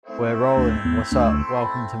We're rolling. What's up?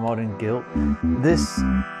 Welcome to Modern Guilt. This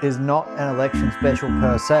is not an election special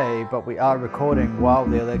per se, but we are recording while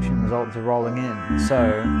the election results are rolling in.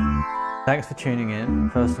 So, thanks for tuning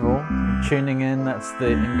in, first of all. Tuning in, that's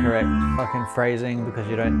the incorrect fucking phrasing because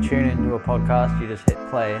you don't tune into a podcast, you just hit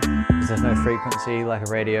play because there's no frequency like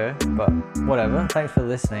a radio, but whatever. Thanks for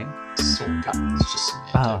listening. It's all good. It's just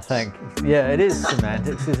semantics. Oh, thank you. Yeah, it is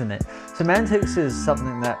semantics, isn't it? Semantics is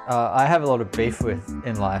something that I have a lot of beef with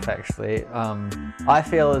in life, actually. I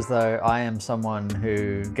feel as though I am someone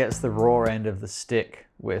who gets the raw end of the stick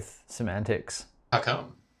with semantics. How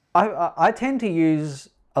come? I tend to use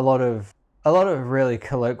a lot of really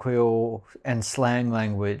colloquial and slang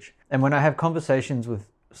language, and when I have conversations with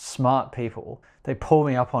smart people, they pull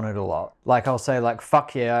me up on it a lot. Like I'll say like,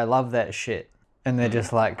 "Fuck yeah, I love that shit." And they're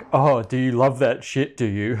just like, "Oh, do you love that shit, do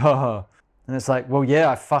you?" Haha. And it's like, well, yeah,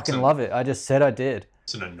 I fucking love it. I just said I did.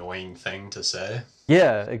 It's an annoying thing to say.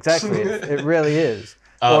 Yeah, exactly. It really is.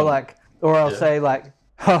 Or I'll say like,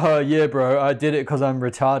 "Haha, yeah, bro, I did it because I'm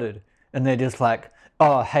retarded." And they're just like,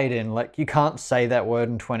 "Oh, Hayden, like you can't say that word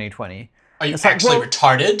in 2020. Are you It's like, actually well,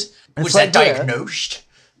 retarded? Was like, that yeah. diagnosed?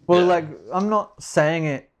 Well, Yeah. like, I'm not saying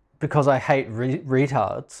it because I hate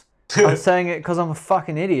retards. I'm saying it because I'm a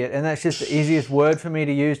fucking idiot, and that's just the easiest word for me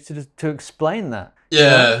to use to explain that.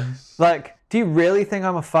 Yeah. Like, do you really think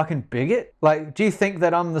I'm a fucking bigot? Like, do you think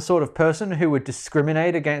that I'm the sort of person who would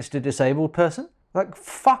discriminate against a disabled person? Like,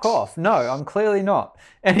 fuck off. No, I'm clearly not.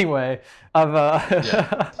 Anyway, I've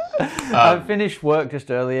finished work just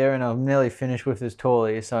earlier, and I'm nearly finished with this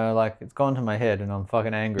Tawley, so, like, it's gone to my head, and I'm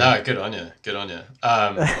fucking angry. No, good on you. Good on you.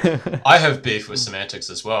 I have beef with semantics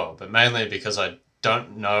as well, but mainly because I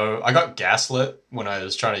don't know. I got gaslit when I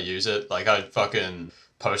was trying to use it. Like, I fucking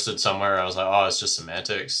posted somewhere, I was like, oh, it's just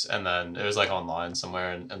semantics, and then it was like online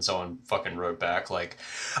somewhere, and someone fucking wrote back like,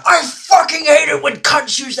 I fucking hate it when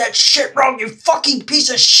cunts use that shit wrong, you fucking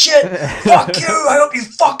piece of shit. Fuck you, I hope you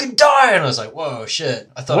fucking die. And I was like, whoa,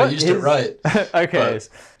 shit, I thought I used it right. Okay,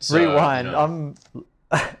 So, rewind. you know.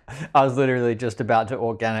 I was literally just about to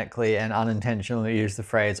organically and unintentionally use the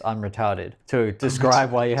phrase "I'm retarded" to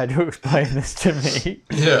describe why you had to explain this to me.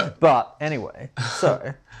 Yeah. But anyway,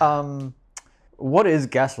 so what is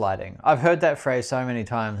gaslighting? I've heard that phrase so many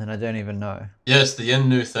times and I don't even know. Yeah, it's the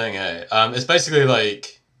new thing, eh? It's basically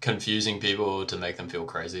like confusing people to make them feel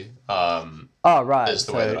crazy. Oh, right. Is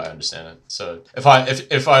the way that I understand it. So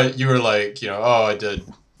if you were like, you know, oh, I did,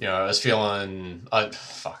 you know, I was feeling, I'm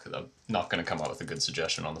not going to come up with a good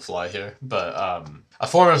suggestion on the fly here, but a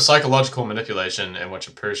form of psychological manipulation in which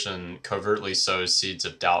a person covertly sows seeds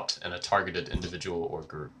of doubt in a targeted individual or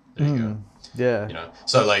group. There you go. Yeah. You know,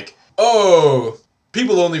 so like, oh,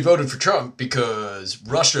 people only voted for Trump because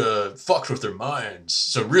Russia fucked with their minds.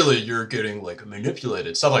 So really, you're getting like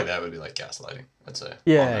manipulated. Stuff like that would be like gaslighting, I'd say.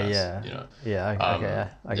 Yeah, En masse, yeah. You know. Yeah, okay,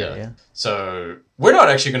 I get you. So we're not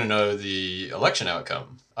actually going to know the election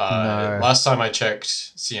outcome. No. Last time I checked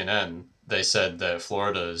CNN, they said that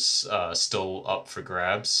Florida's still up for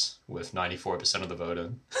grabs with 94% of the vote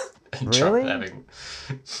in. And Really? Trump having...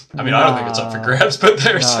 I mean, I don't think it's up for grabs, but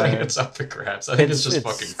they're saying it's up for grabs. I think it's just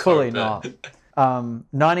fucking fully clickbait. not.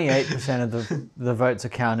 98% of the votes are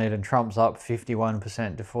counted, and Trump's up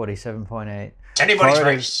 51% to 47.8. It's anybody's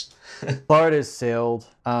race. Florida's sealed.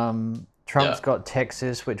 Trump's got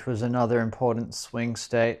Texas, which was another important swing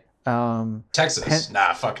state. Texas?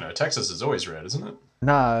 Nah, fuck no. Texas is always red, isn't it?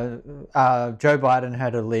 No, Joe Biden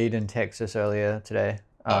had a lead in Texas earlier today.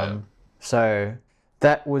 So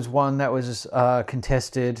that was one that was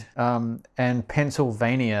contested, and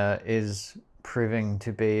Pennsylvania is proving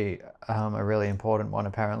to be a really important one,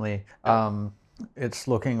 apparently. It's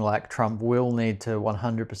looking like Trump will need to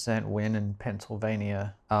 100% win in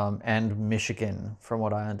Pennsylvania and Michigan, from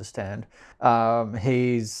what I understand.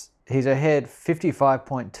 He's ahead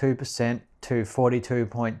 55.2% to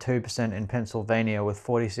 42.2% in Pennsylvania, with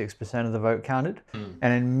 46% of the vote counted.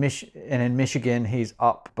 And in Michigan, he's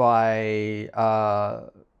up by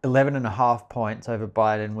 11.5 points over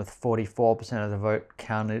Biden, with 44% of the vote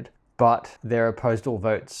counted. But there are postal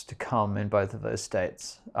votes to come in both of those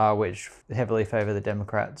states, which heavily favor the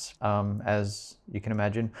Democrats, as you can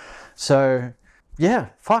imagine. So, yeah,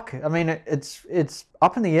 fuck. I mean, it's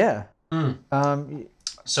up in the air.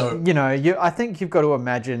 So, you know, I think you've got to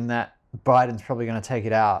imagine that Biden's probably going to take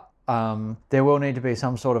it out. There will need to be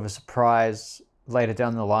some sort of a surprise later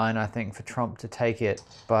down the line, I think, for Trump to take it.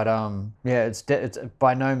 But yeah, it's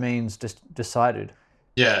by no means decided.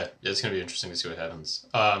 Yeah, it's going to be interesting to see what happens.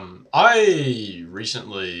 I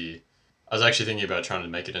recently I was actually thinking about trying to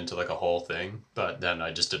make it into like a whole thing, but then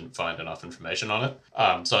I just didn't find enough information on it.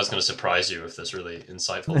 So I was going to surprise you with this really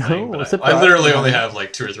insightful thing, but I literally only have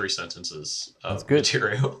like 2 or 3 sentences of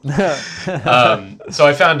material. So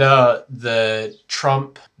I found out the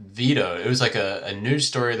Trump veto, it was like a news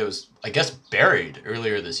story that was, I guess, buried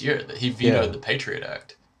earlier this year, that he vetoed the Patriot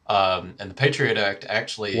Act. And the Patriot Act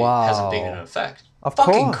actually hasn't been in effect. Of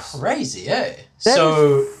fucking course. Crazy, eh? That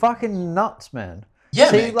is fucking nuts, man. Yeah,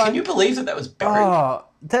 see, man, can you believe that was buried? Oh,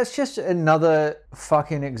 that's just another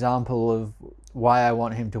fucking example of why I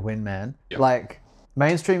want him to win, man. Yep. Like,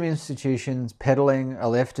 mainstream institutions peddling a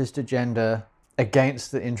leftist agenda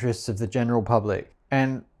against the interests of the general public.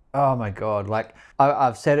 And, oh my God, like,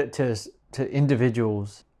 I've said it to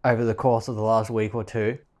individuals over the course of the last week or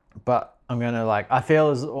two, but I'm going to I feel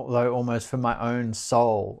as though almost for my own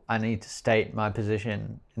soul, I need to state my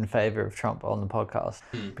position in favor of Trump on the podcast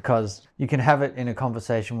because you can have it in a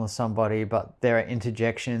conversation with somebody, but there are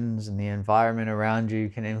interjections and the environment around you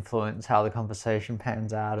can influence how the conversation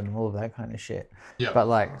pans out and all of that kind of shit. Yeah.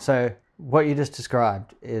 But so what you just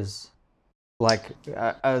described is like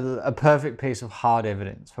a perfect piece of hard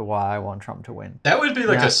evidence for why I want Trump to win. That would be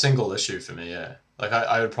like a single issue for me, yeah. Like,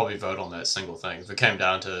 I would probably vote on that single thing. If it came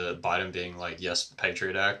down to Biden being like, yes, the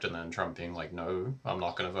Patriot Act, and then Trump being like, no, I'm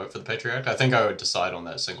not going to vote for the Patriot Act, I think I would decide on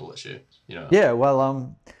that single issue, you know? Yeah,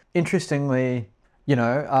 well, interestingly,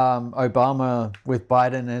 Obama with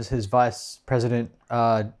Biden as his vice president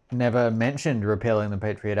never mentioned repealing the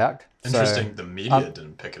Patriot Act. Interesting, so, the media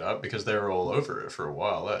didn't pick it up because they were all over it for a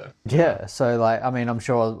while there. Yeah, so I'm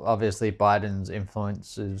sure obviously Biden's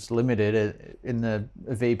influence is limited in the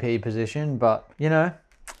VP position, but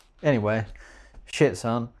anyway, shit,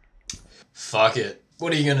 son. Fuck it.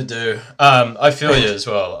 What are you gonna do? I feel you as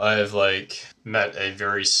well. I've met a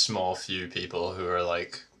very small few people who are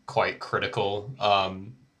quite critical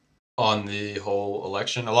on the whole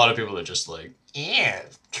election. A lot of people are just yeah,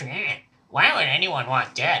 Trump. Why would anyone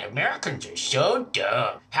want that? Americans are so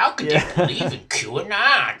dumb. How could they believe in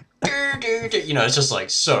QAnon? It's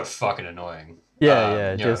just so fucking annoying.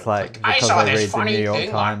 Yeah, just I saw this funny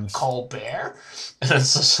thing on Colbert. And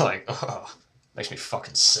it's just makes me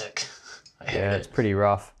fucking sick. It's pretty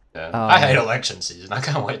rough. Yeah. I hate election season. I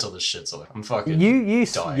can't wait till this shit's over. I'm fucking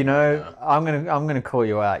dying, I'm gonna call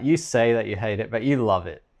you out. You say that you hate it, but you love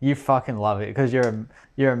it. You fucking love it because you're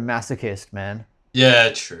a masochist, man. Yeah,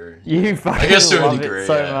 true. You fucking I guess to love a degree, it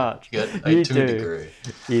so much. To You a do. degree.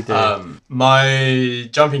 You do. My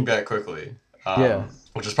jumping back quickly.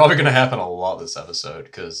 Which is probably going to happen a lot this episode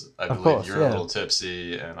because I believe you're a little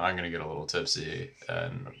tipsy and I'm going to get a little tipsy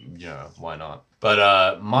and, why not?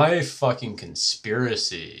 But my fucking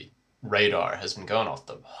conspiracy radar has been going off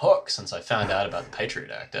the hook since I found out about the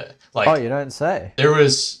Patriot Act. You don't say. There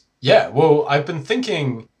was, I've been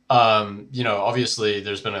thinking, obviously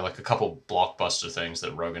there's been a couple blockbuster things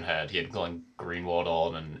that Rogan had. He had Glenn Greenwald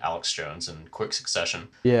on and Alex Jones in quick succession.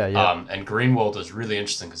 Yeah. And Greenwald was really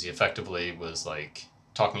interesting because he effectively was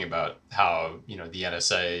talking about how, the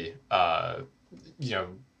NSA, I'm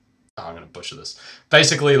going to butcher this.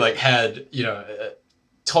 Basically, had,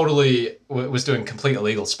 totally was doing complete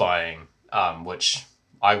illegal spying, which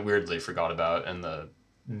I weirdly forgot about in the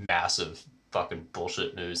massive fucking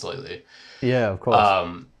bullshit news lately. Yeah, of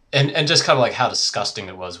course. And just kind of how disgusting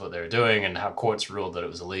it was what they were doing and how courts ruled that it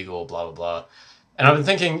was illegal, blah, blah, blah. And I've been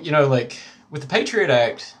thinking, with the Patriot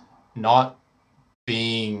Act not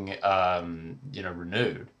being,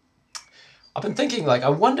 renewed, I've been thinking, I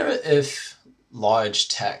wonder if large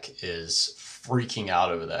tech is freaking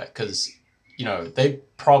out over that because, they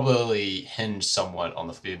probably hinge somewhat on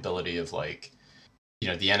the ability of, the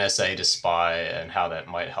NSA to spy and how that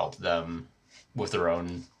might help them with their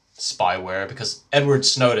own spyware because Edward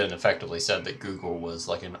Snowden effectively said that Google was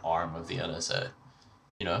an arm of the NSA,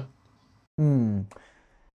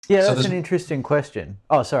 Yeah, that's an interesting question.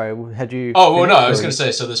 Oh, sorry, had you... Oh, well, no, I was going to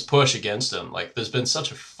say, so this push against him, there's been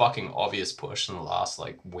such a fucking obvious push in the last,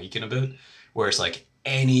 week and a bit, where it's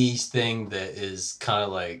anything that is kind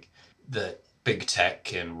of that big tech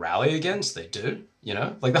can rally against, they do,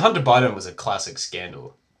 the Hunter Biden was a classic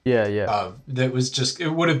scandal. Yeah. That was just, it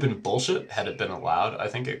would have been bullshit had it been allowed. I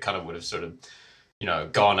think it kind of would have sort of,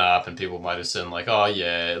 gone up and people might have said oh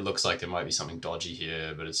yeah, it looks like there might be something dodgy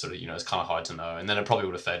here, but it's sort of, it's kind of hard to know. And then it probably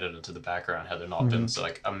would have faded into the background had there not been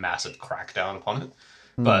a massive crackdown upon it.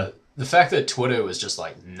 But the fact that Twitter was just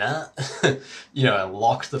nah, and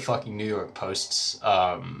locked the fucking New York Post's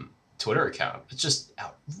Twitter account, it's just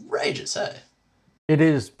outrageous, eh? It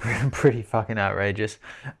is pretty fucking outrageous.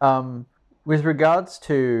 With regards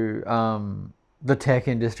to the tech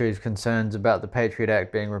industry's concerns about the Patriot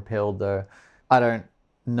Act being repealed, though, I don't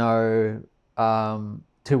know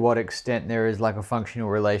to what extent there is like a functional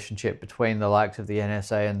relationship between the likes of the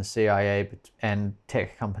NSA and the CIA and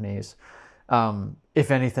tech companies.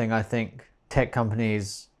 If anything, I think tech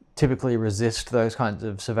companies typically resist those kinds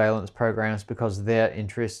of surveillance programs because their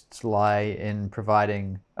interests lie in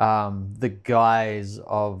providing the guise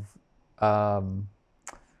of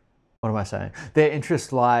what am I saying? Their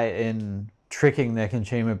interests lie in tricking their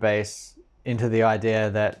consumer base into the idea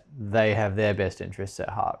that they have their best interests at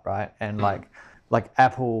heart, right? And like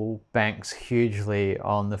Apple banks hugely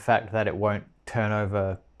on the fact that it won't turn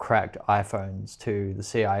over cracked iPhones to the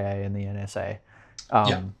CIA and the NSA.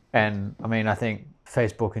 And I mean, I think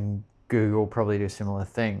Facebook and Google probably do similar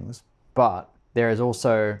things, but there is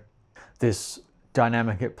also this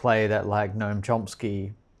dynamic at play that like Noam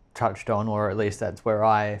Chomsky touched on, or at least that's where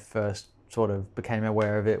I first sort of became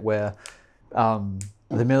aware of it, where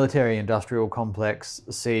the military industrial complex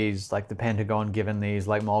sees like the Pentagon given these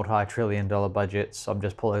like multi-trillion-dollar budgets. I'm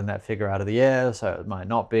just pulling that figure out of the air, so it might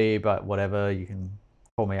not be, but whatever, you can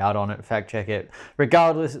call me out on it, fact check it.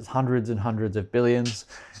 Regardless, it's hundreds and hundreds of billions.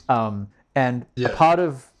 And a part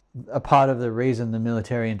of the reason the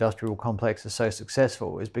military industrial complex is so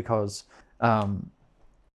successful is because the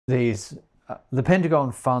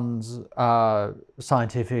Pentagon funds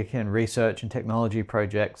scientific and research and technology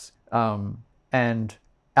projects, and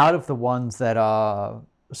out of the ones that are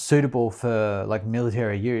suitable for like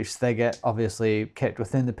military use, they get obviously kept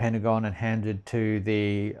within the Pentagon and handed to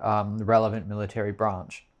the relevant military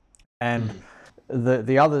branch. And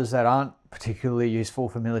the others that aren't particularly useful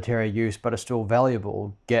for military use but are still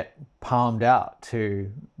valuable get palmed out to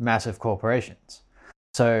massive corporations.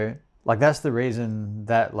 So like that's the reason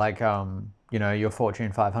that like your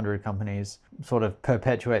Fortune 500 companies sort of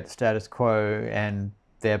perpetuate the status quo and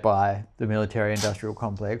thereby the military industrial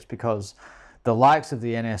complex, because the likes of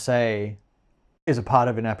the NSA is a part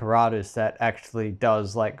of an apparatus that actually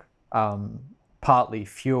does like partly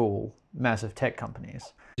fuel massive tech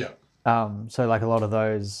companies. So like a lot of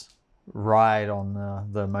those ride on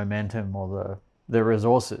the momentum or the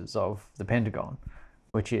resources of the Pentagon,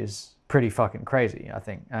 which is pretty fucking crazy, I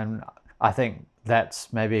think. And I think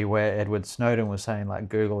that's maybe where Edward Snowden was saying like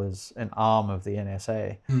Google is an arm of the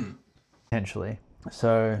NSA, potentially.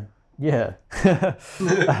 So yeah.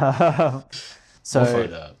 So we'll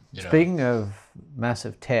find out, speaking of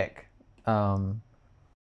massive tech, the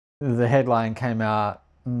headline came out,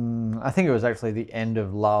 I think it was actually the end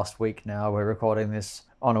of last week now. We're recording this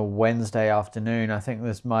on a Wednesday afternoon. I think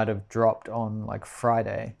this might have dropped on like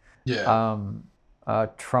Friday.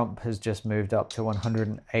 Trump has just moved up to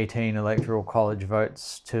 118 electoral college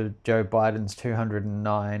votes to Joe Biden's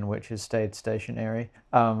 209, which has stayed stationary,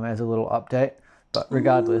 as a little update. But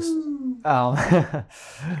regardless, we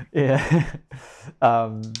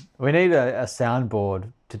need a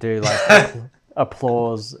soundboard to do like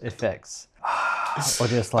applause effects. Or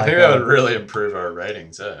just like I think that would really improve our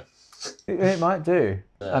ratings, It might do.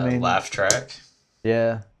 I mean, laugh track.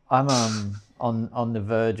 Yeah, I'm on the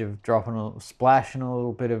verge of splashing a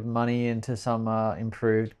little bit of money into some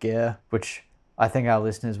improved gear, which I think our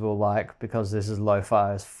listeners will like because this is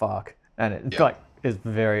lo-fi as fuck, and it like is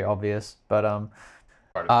very obvious. But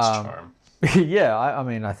part of its charm. Yeah, I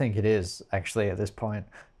mean, I think it is actually at this point.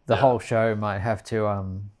 The whole show might have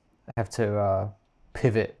to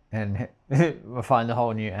pivot and find a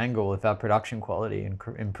whole new angle if our production quality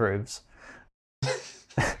improves.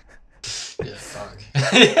 Yeah, fuck.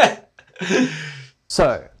 Yeah.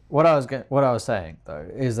 So what I was saying though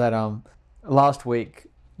is that last week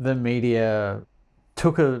the media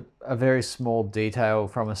took a very small detail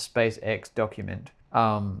from a SpaceX document,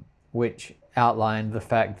 which outlined the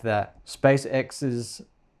fact that SpaceX's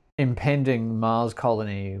impending Mars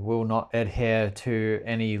colony will not adhere to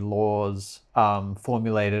any laws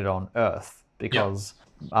formulated on Earth, because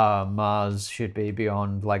Mars should be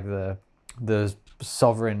beyond like the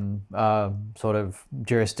sovereign sort of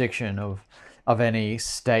jurisdiction of any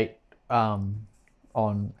state on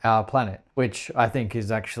our planet, which I think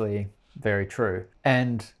is actually very true.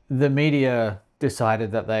 And the media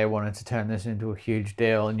decided that they wanted to turn this into a huge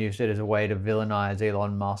deal and used it as a way to villainize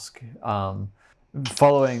Elon Musk.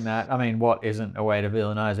 Following that, I mean, what isn't a way to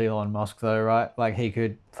villainize Elon Musk though, right? Like he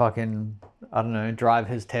could fucking, I don't know, drive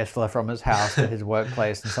his Tesla from his house to his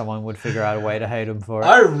workplace and someone would figure out a way to hate him for it.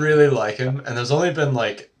 I really like him, and there's only been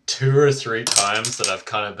like 2 or 3 times that I've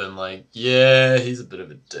kind of been like, yeah, he's a bit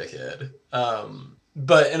of a dickhead.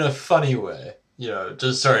 But in a funny way,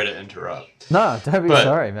 just sorry to interrupt. No, don't be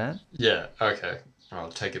sorry, man. Yeah, okay.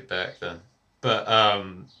 I'll take it back then. But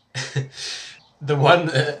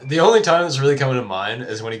The only time that's really coming to mind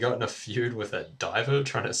is when he got in a feud with that diver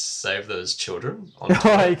trying to save those children on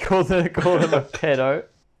Oh, he called him a pedo.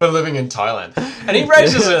 for living in Thailand, and he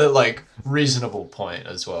raises a like reasonable point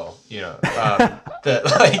as well. That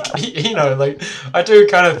like I do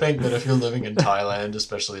kind of think that if you're living in Thailand,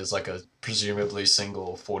 especially as like a presumably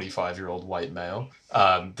single 45-year-old white male,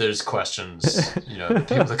 there's questions that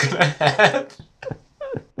people are gonna have.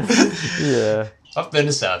 Yeah. I've been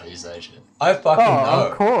to Southeast Asia. I fucking know.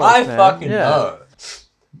 Of course, I man. fucking Yeah.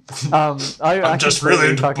 know. I just really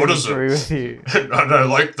into fucking Buddhism. agree with you. And I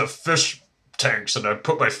like the fish tanks, and I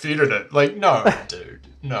put my feet in it. Like, no, dude,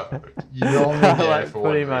 no. You're only I there like for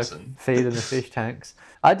one putting my reason. feet in the fish tanks.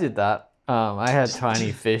 I did that. I had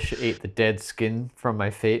tiny fish eat the dead skin from my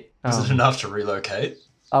feet. Is it enough to relocate?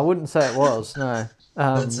 I wouldn't say it was, no.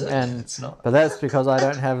 That's it. And It's not. but that's because I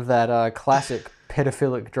don't have that classic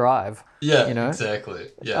pedophilic drive. Yeah, you know? exactly.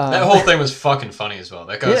 Yeah, that whole thing was fucking funny as well.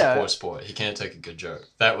 That guy's Yeah. a poor sport. He can't take a good joke.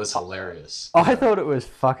 That was hilarious. I thought it was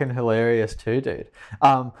fucking hilarious too, dude.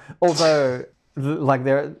 Although,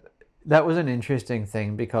 that was an interesting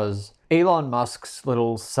thing because Elon Musk's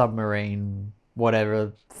little submarine,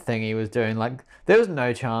 whatever thing he was doing, like, there was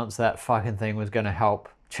no chance that fucking thing was going to help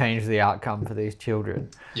change the outcome for these children.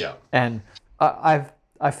 Yeah. And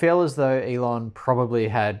I feel as though Elon probably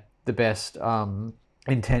had the best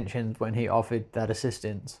intentions when he offered that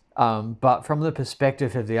assistance. But from the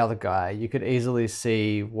perspective of the other guy, you could easily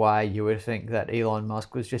see why you would think that Elon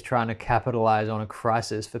Musk was just trying to capitalize on a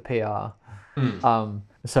crisis for PR.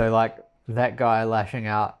 So like that guy lashing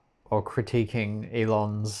out or critiquing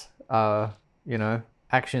Elon's,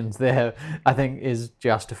 actions there, I think is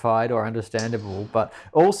justified or understandable. But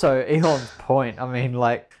also Elon's point, I mean,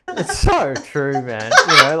 like, it's so true, man.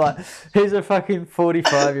 Like, he's a fucking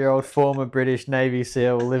 45-year-old former British Navy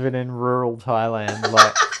SEAL living in rural Thailand.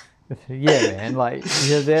 Like, yeah, man, like,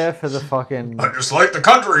 you're there for the fucking... I just like the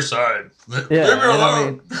countryside. Leave me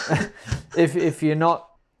alone. I mean, if you're not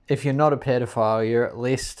a pedophile, you're at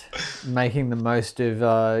least making the most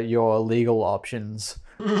of your legal options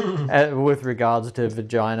with regards to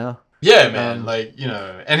vagina. Yeah, man,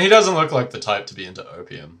 and he doesn't look like the type to be into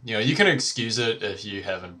opium. You can excuse it if you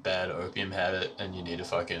have a bad opium habit and you need to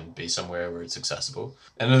fucking be somewhere where it's accessible.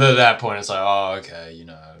 And then at that point, it's like, oh, okay,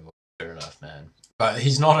 fair enough, man. But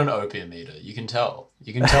he's not an opium eater. You can tell.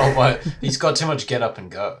 You can tell by he's got too much get up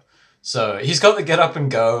and go. So he's got the get up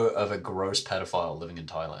and go of a gross pedophile living in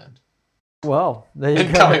Thailand. Well, there you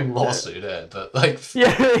Incoming go. lawsuit, but like,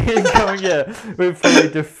 Yeah, incoming. Yeah, we've probably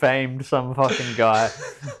defamed some fucking guy.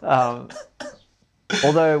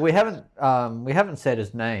 Although we haven't said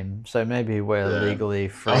his name, so maybe we're legally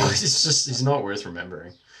free. Oh, he's not worth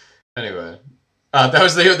remembering. Anyway, that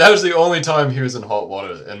was the only time he was in hot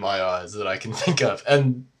water in my eyes that I can think of,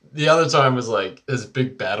 and the other time was like his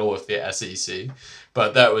big battle with the SEC,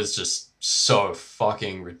 but that was just so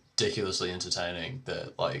fucking ridiculously entertaining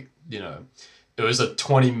that it was a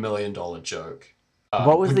 $20 million joke.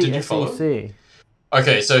 What was did the you follow? SEC?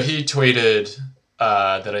 Okay, so he tweeted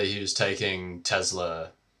that he was taking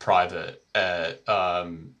Tesla private at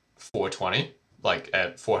 $420, like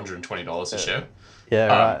at $420 a share. Yeah,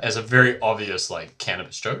 right. As a very obvious like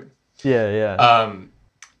cannabis joke. Yeah.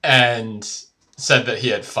 And said that he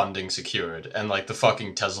had funding secured, and like the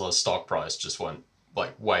fucking Tesla stock price just went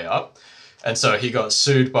like way up. And so he got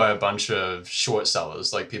sued by a bunch of short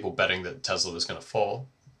sellers, like people betting that Tesla was going to fall.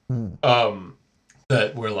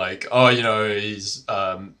 That were like, oh, he's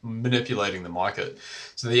manipulating the market.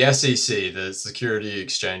 So the SEC, the Security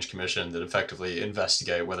Exchange Commission, that effectively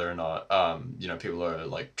investigate whether or not, people are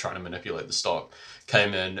like trying to manipulate the stock,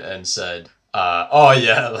 came in and said, oh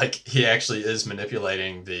yeah, like he actually is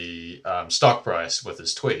manipulating the stock price with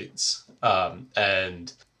his tweets.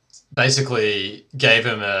 And basically gave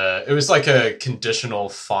him it was like a conditional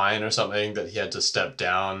fine or something that he had to step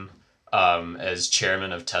down as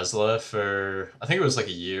chairman of Tesla for, I think it was like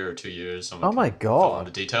a year or 2 years. Oh my God. On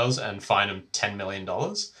the details, and fine him $10 million.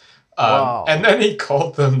 Wow. And then he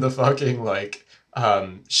called them the fucking like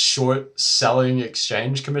short selling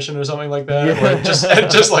exchange commission or something like that. Yeah. Where it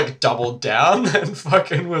just like doubled down and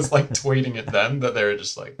fucking was like tweeting at them that they were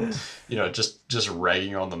just like, just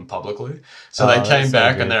ragging on them publicly. So they came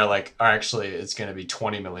back and they're like, oh, actually it's going to be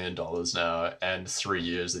 $20 million now and 3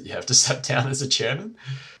 years that you have to step down as a chairman.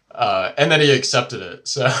 And then he accepted it.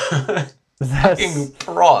 So fucking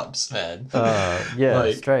props, man. Yeah,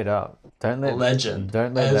 Like, straight up. Don't let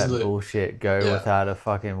that Absolute- bullshit go without a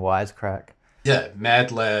fucking wisecrack. Yeah,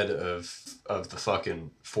 mad lad of the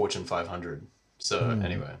fucking Fortune 500. So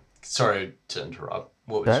anyway, sorry to interrupt.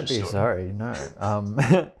 What was Don't your be story? sorry,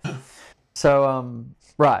 no. So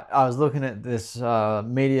Right. I was looking at this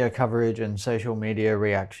media coverage and social media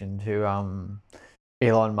reaction to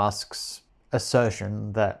Elon Musk's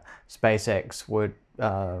assertion that SpaceX would,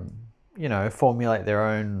 formulate their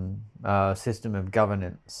own system of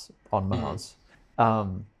governance on Mars.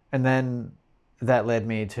 And then that led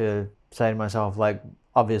me to say to myself, like,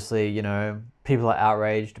 obviously, people are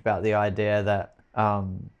outraged about the idea that a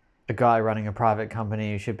guy running a private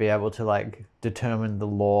company should be able to, like, determine the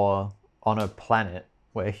law on a planet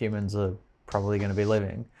where humans are probably going to be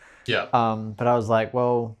living. Yeah. But I was like,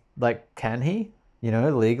 well, like, can he?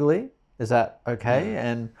 Legally? Is that okay?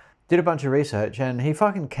 And did a bunch of research, and he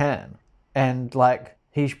fucking can. And, like,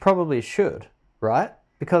 he probably should, right?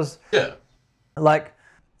 Because, Yeah. like,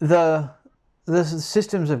 the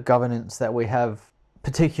systems of governance that we have,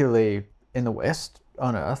 particularly in the West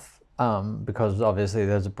on Earth, because obviously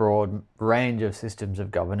there's a broad range of systems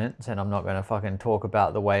of governance, and I'm not going to fucking talk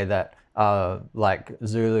about the way that like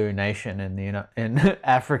Zulu Nation in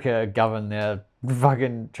Africa govern their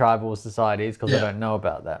fucking tribal societies, because I don't know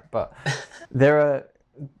about that. But there are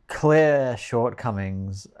clear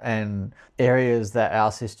shortcomings and areas that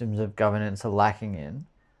our systems of governance are lacking in,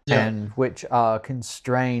 and which are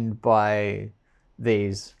constrained by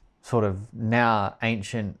these sort of now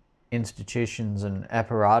ancient institutions and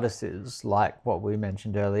apparatuses, like what we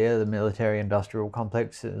mentioned earlier. The military-industrial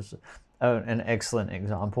complex is an excellent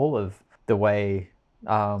example of the way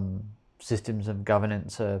systems of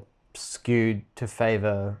governance are skewed to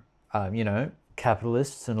favor,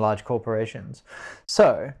 capitalists and large corporations.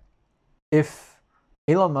 So, if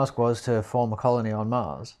Elon Musk was to form a colony on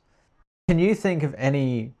Mars, can you think of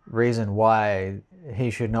any reason why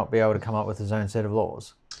he should not be able to come up with his own set of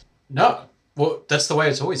laws? No. Well, that's the way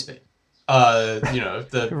it's always been.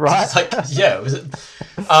 Right? Like, yeah.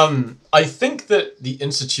 I think that the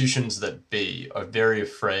institutions that be are very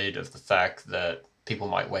afraid of the fact that people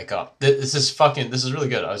might wake up. This is really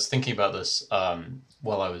good. I was thinking about this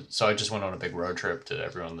so I just went on a big road trip, to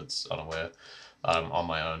everyone that's unaware, on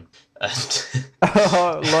my own.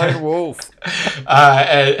 Lone wolf.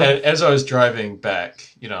 And as I was driving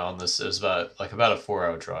back, on this, it was about a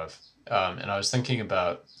 4-hour drive. And I was thinking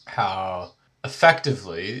about how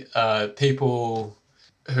effectively people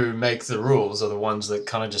who make the rules are the ones that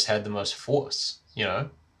kind of just had the most force,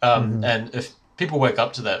 And if people wake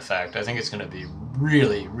up to that fact, I think it's going to be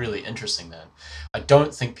really, really interesting then. I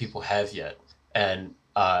don't think people have yet. And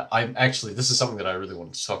this is something that I really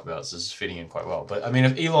wanted to talk about, so this is fitting in quite well. But I mean,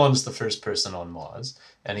 if Elon's the first person on Mars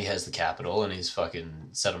and he has the capital and he's fucking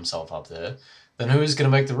set himself up there, then who is going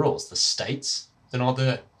to make the rules? The states? They're not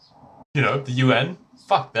there. The UN?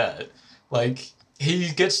 Fuck that. Like,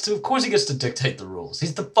 of course he gets to dictate the rules.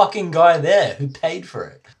 He's the fucking guy there who paid for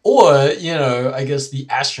it. Or, I guess the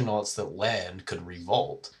astronauts that land could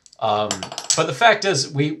revolt. But the fact is,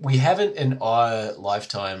 we haven't in our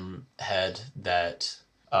lifetime had that,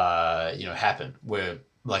 happen, where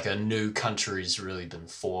like a new country's really been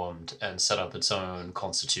formed and set up its own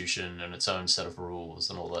constitution and its own set of rules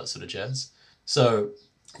and all that sort of jazz. So,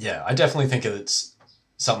 yeah, I definitely think it's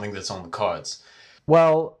something that's on the cards.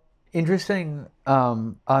 Well, interesting.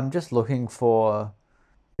 I'm just looking for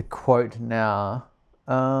the quote now.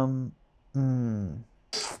 What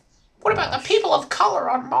about the people of color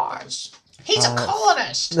on Mars? He's a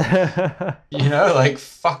colonist.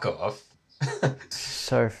 Fuck off.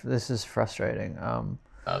 So this is frustrating.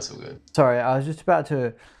 That's all good. Sorry, I was just about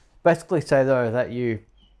to basically say, though, that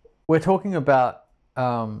we're talking about,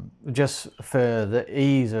 just for the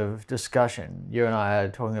ease of discussion, you and I are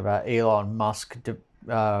talking about Elon Musk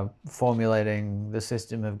formulating the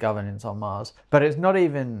system of governance on Mars. But it's not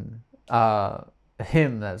even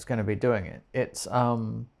him that's going to be doing it. It's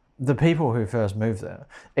the people who first moved there.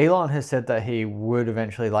 Elon has said that he would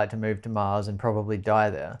eventually like to move to Mars and probably die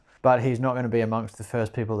there, but he's not going to be amongst the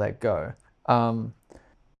first people that go. And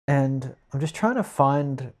I'm just trying to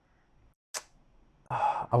find...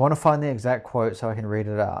 I want to find the exact quote so I can read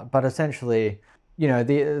it out. But essentially,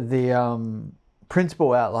 the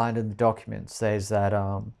principle outlined in the document says that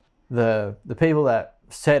the people that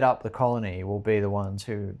set up the colony will be the ones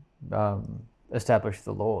who establish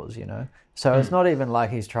the laws, So it's not even like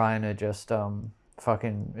he's trying to just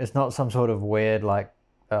it's not some sort of weird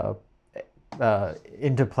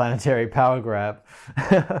interplanetary power grab.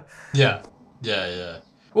 Yeah.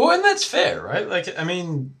 Well, and that's fair, right? Like, I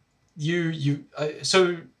mean,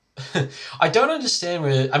 so I don't understand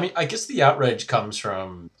where. I mean, I guess the outrage comes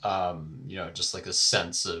from, just like a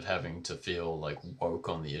sense of having to feel like woke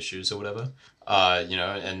on the issues or whatever,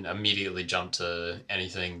 and immediately jump to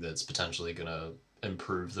anything that's potentially going to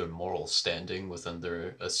improve their moral standing within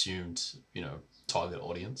their assumed, target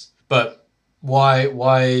audience. But why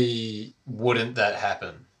wouldn't that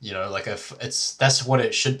happen? You know, like if that's what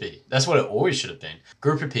it should be. That's what it always should have been.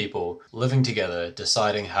 Group of people living together,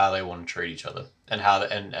 deciding how they want to treat each other and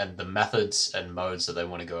and the methods and modes that they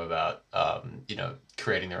want to go about, you know,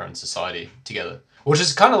 creating their own society together. Which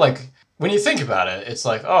is kind of like when you think about it, it's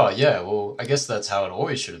like, oh yeah, well, I guess that's how it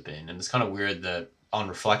always should have been. And it's kind of weird that on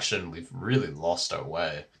reflection, we've really lost our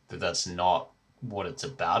way. That's not what it's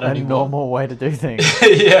about A anymore. normal way to do things.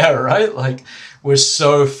 Yeah, right? Like we're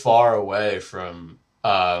so far away from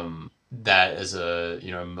that as a,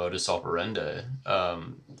 you know, modus operandi.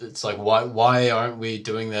 It's like why aren't we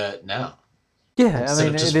doing that now? Yeah, I Instead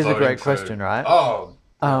mean, of just it is a voting great for, question, right? Oh,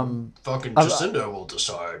 Um, fucking I've- Jacinda will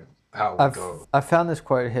decide how we go. I found this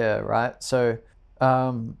quote here, right? So,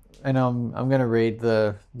 and I'm going to read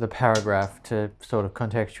the paragraph to sort of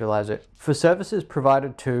contextualize it. For services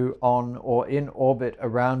provided to, on, or in orbit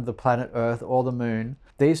around the planet Earth or the Moon,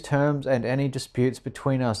 these terms and any disputes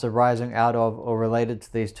between us arising out of or related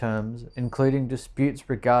to these terms, including disputes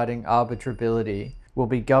regarding arbitrability, will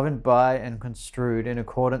be governed by and construed in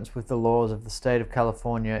accordance with the laws of the state of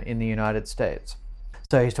California in the United States.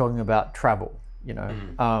 So he's talking about travel, you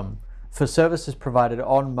know. For services provided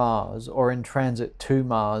on Mars or in transit to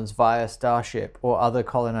Mars via Starship or other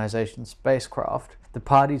colonization spacecraft, the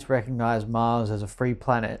parties recognize Mars as a free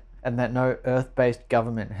planet and that no Earth-based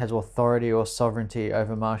government has authority or sovereignty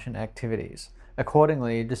over Martian activities.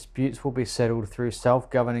 Accordingly, disputes will be settled through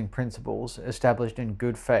self-governing principles established in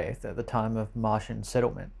good faith at the time of Martian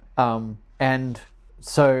settlement. And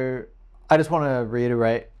so I just want to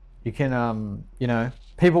reiterate, you can, you know,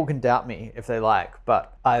 people can doubt me if they like,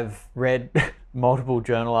 but I've read multiple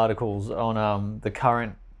journal articles on the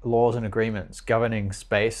current laws and agreements governing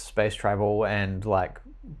space travel, and like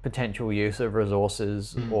potential use of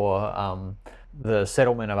resources or the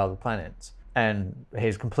settlement of other planets. And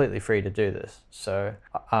he's completely free to do this. So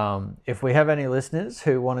if we have any listeners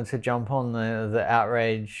who wanted to jump on the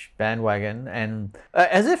outrage bandwagon, and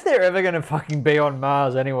as if they're ever going to fucking be on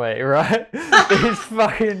Mars anyway, right? These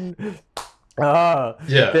fucking... Yeah.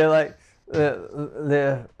 They're like,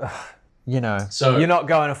 they're you know, So- you're not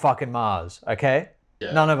going to fucking Mars, okay?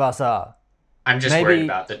 Yeah. None of us are. I'm just Maybe- worried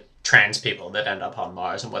about the trans people that end up on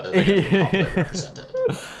Mars and whether they're going to be properly represented.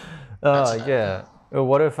 Oh, That's- yeah. Well,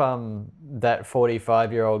 what if that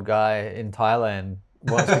 45-year-old guy in Thailand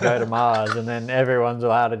wants to go to Mars, and then everyone's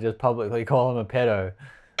allowed to just publicly call him a pedo?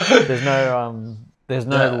 There's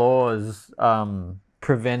no Yeah. laws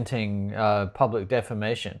preventing public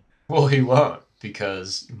defamation. Well, he won't,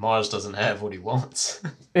 because Mars doesn't have what he wants.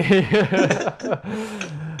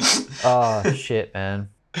 Oh shit, man,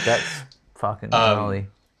 that's fucking gnarly.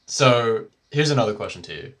 So here's another question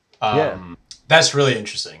to you. Yeah. That's really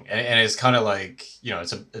interesting, and it's kind of like, you know,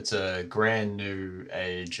 it's a grand new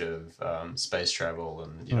age of space travel,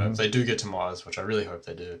 and you know, if they do get to Mars, which I really hope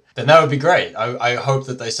they do, then that would be great. I hope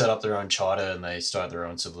that they set up their own charter and they start their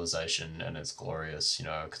own civilization, and it's glorious, you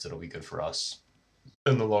know, because it'll be good for us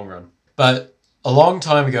in the long run. But a long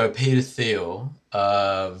time ago, Peter Thiel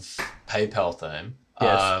of PayPal fame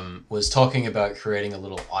Yes. was talking about creating a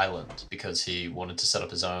little island because he wanted to set up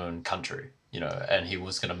his own country, you know, and he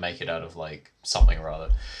was going to make it out of like something or other.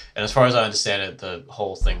 And as far as I understand it, the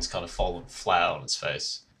whole thing's kind of fallen flat on its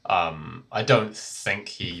face. I don't think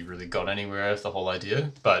he really got anywhere with the whole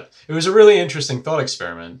idea, but it was a really interesting thought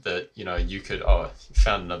experiment that, you know, you could, you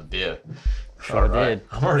found another beer. Sure did.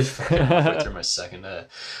 I'm already fucking halfway through my second there.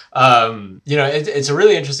 You know, it's a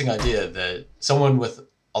really interesting idea that someone with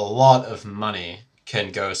a lot of money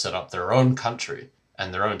can go set up their own country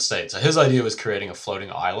and their own state. So his idea was creating a floating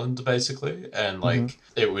island, basically, and like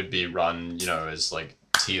it would be run, you know, as like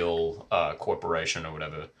Teal Corporation or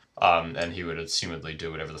whatever. And he would assumedly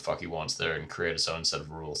do whatever the fuck he wants there and create his own set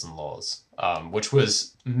of rules and laws, which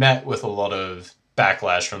was met with a lot of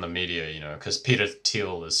backlash from the media, you know, because Peter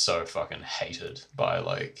Thiel is so fucking hated by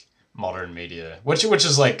like modern media, which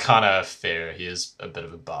is like kind of fair. He is a bit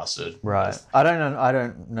of a bastard, Right. I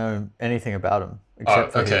don't know anything about him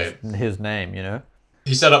except for his name, you know.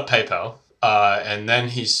 He set up PayPal, and then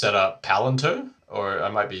he set up Palantir, or I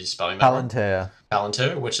might be spelling that wrong.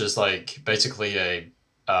 Palantir, which is like basically a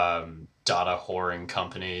data whoring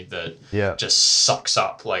company that just sucks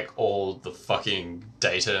up like all the fucking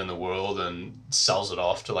data in the world and sells it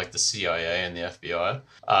off to like the CIA and the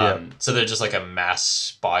FBI. So they're just like a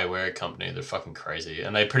mass spyware company. They're fucking crazy,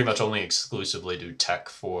 and they pretty much only exclusively do tech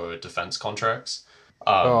for defense contracts.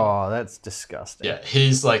 That's disgusting. Yeah,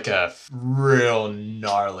 he's like a real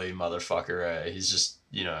gnarly motherfucker. He's just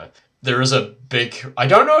you know, there is a big, I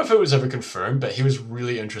don't know if it was ever confirmed, but he was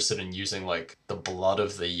really interested in using like the blood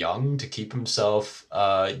of the young to keep himself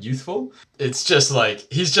youthful. It's just like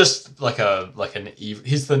he's just like an evil,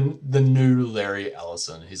 he's the new Larry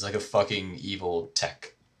Ellison. He's like a fucking evil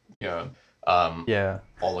tech, you know, Yeah.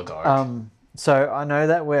 oligarch. So I know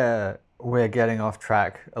that we're getting off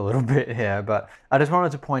track a little bit here, but I just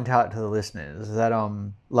wanted to point out to the listeners that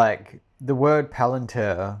like the word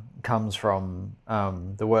Palantir comes from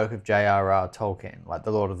the work of J.R.R. Tolkien, like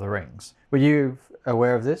the Lord of the Rings. Were you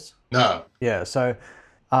aware of this? No. Yeah. So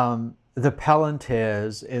the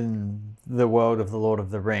Palantirs in the world of the Lord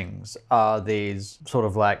of the Rings are these sort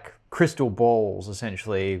of like crystal balls,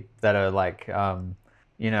 essentially, that are like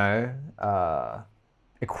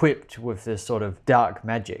equipped with this sort of dark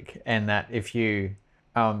magic, and that if you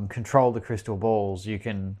control the crystal balls, you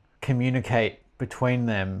can communicate between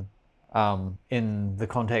them in the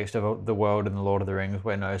context of the world in the Lord of the Rings,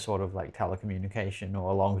 where no sort of like telecommunication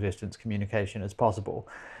or long distance communication is possible,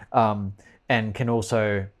 and can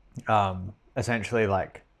also essentially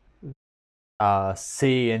like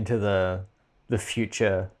see into the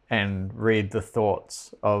future and read the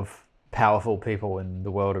thoughts of powerful people in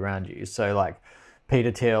the world around you. So like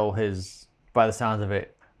Peter Thiel has, by the sounds of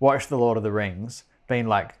it, watched The Lord of the Rings, been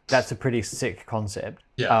like, that's a pretty sick concept.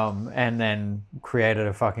 Yeah. And then created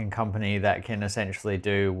a fucking company that can essentially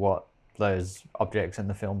do what those objects in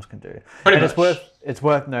the films can do. Pretty and much. it's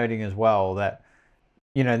worth noting as well that,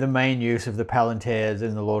 you know, the main use of the Palantirs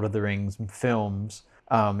in the Lord of the Rings films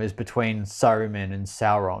is between Saruman and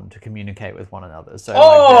Sauron to communicate with one another. So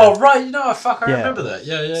Oh, right. You know, I Yeah. remember that.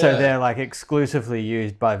 Yeah. so they're like exclusively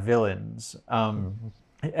used by villains.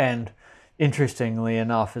 And interestingly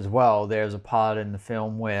enough as well, there's a part in the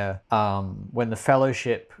film where when the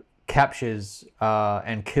Fellowship captures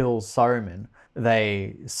and kills Saruman,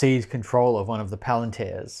 they seize control of one of the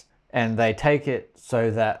Palantirs, and they take it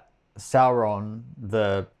so that Sauron,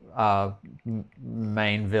 the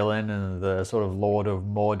main villain and the sort of Lord of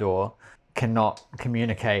Mordor, cannot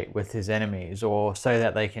communicate with his enemies, or so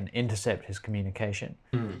that they can intercept his communication.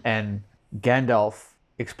 And Gandalf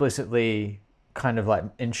explicitly kind of like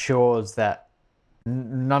ensures that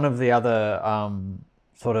none of the other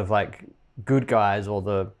sort of like good guys or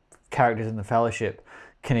the characters in the Fellowship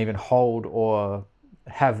can even hold or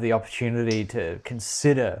have the opportunity to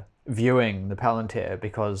consider viewing the Palantir,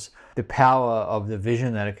 because the power of the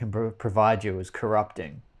vision that it can provide you is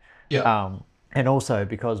corrupting. Yeah. And also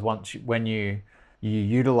because when you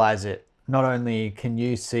utilize it, not only can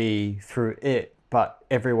you see through it, but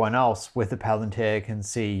everyone else with the Palantir can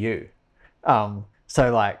see you.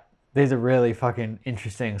 So like these are really fucking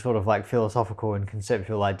interesting sort of like philosophical and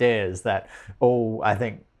conceptual ideas that all, I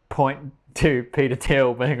think, point to Peter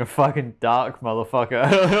Thiel being a fucking dark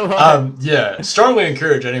motherfucker. Yeah, strongly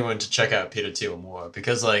encourage anyone to check out Peter Thiel more,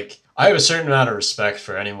 because like I have a certain amount of respect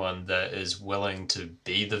for anyone that is willing to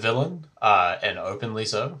be the villain, and openly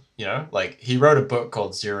so. You know, like he wrote a book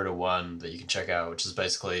called 0 to 1 that you can check out, which is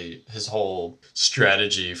basically his whole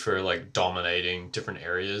strategy for like dominating different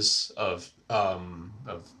areas of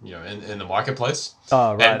you know, in the marketplace.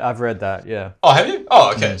 Oh, right. And- I've read that. Yeah. Oh, have you?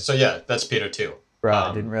 Oh, okay. So yeah, that's Peter Thiel. Right.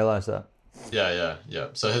 I didn't realize that. Yeah.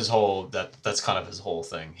 So his whole that's kind of his whole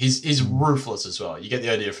thing. He's ruthless as well. You get the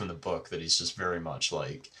idea from the book that he's just very much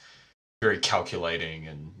like very calculating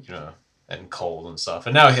and, you know, and cold and stuff.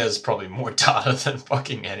 And now he has probably more data than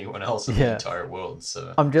fucking anyone else in the Yeah. entire world.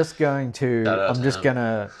 So I'm just going to Shout out to him.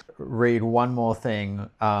 gonna read one more thing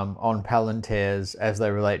on Palantirs as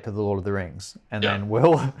they relate to the Lord of the Rings, and Yeah. then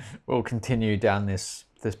we'll continue down this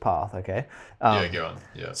path. Okay. yeah, go on.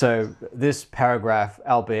 Yeah. So this paragraph,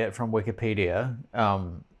 albeit from Wikipedia,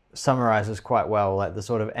 summarizes quite well like the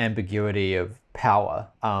sort of ambiguity of power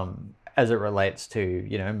as it relates to,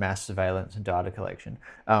 you know, mass surveillance and data collection.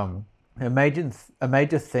 A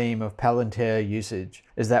major theme of Palantir usage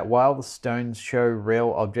is that while the stones show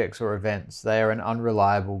real objects or events, they are an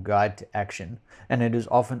unreliable guide to action, and it is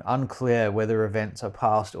often unclear whether events are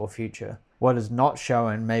past or future. What is not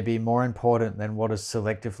shown may be more important than what is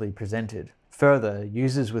selectively presented. Further,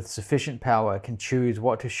 users with sufficient power can choose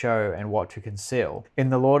what to show and what to conceal. In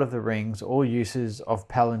The Lord of the Rings, all uses of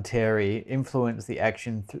Palantiri influence the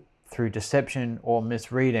action through deception or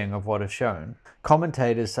misreading of what is shown.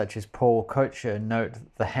 Commentators such as Paul Kocher note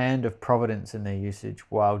the hand of providence in their usage,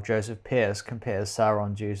 while Joseph Pearce compares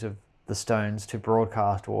Sauron's use of the stones to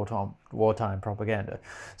broadcast wartime propaganda.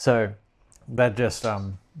 So that just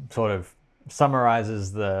sort of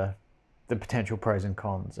summarizes the potential pros and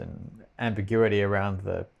cons and ambiguity around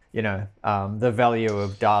the, you know, the value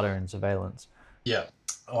of data and surveillance. Yeah.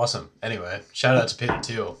 Awesome. Anyway, shout out to Peter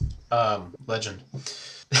Thiel. Legend.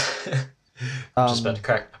 I'm just about to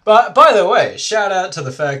crack. But by the way, shout out to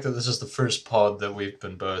the fact that this is the first pod that we've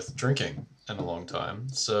been both drinking in a long time.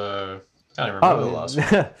 So I can't even remember the last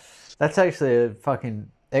one. That's actually a fucking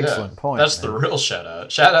excellent point. That's man. the real shout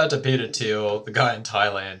out. Shout out to Peter Thiel, the guy in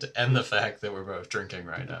Thailand, and the fact that we're both drinking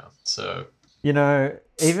right now. So You know,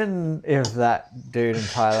 even if that dude in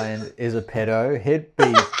Thailand is a pedo, he'd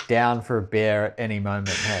be down for a beer at any moment.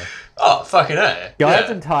 Hey, oh fucking A. guys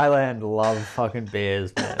Yeah. in Thailand love fucking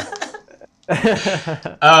beers, man.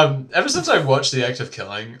 Ever since I watched The Act of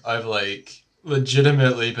Killing, I've like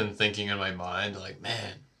legitimately been thinking in my mind, like,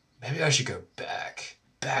 man, maybe I should go back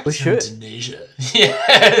We to should. Indonesia.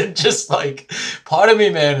 Yeah, just like part of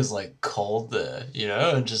me, man, is like cold there, you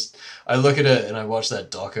know, and just I look at it and I watch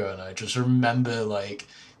that doco and I just remember like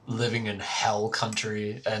living in hell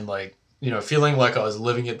country and like, you know, feeling like I was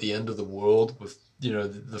living at the end of the world with, you know,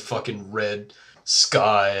 the fucking red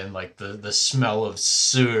sky and like the smell of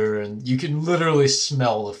sewer, and you can literally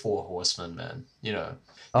smell the four horsemen, man, you know.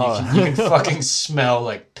 You can fucking smell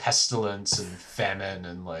like pestilence and famine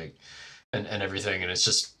and like and everything, and it's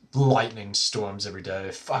just lightning storms every day.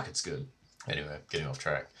 Fuck, it's good. Anyway, getting off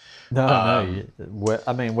track. No,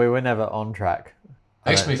 I mean, we were never on track.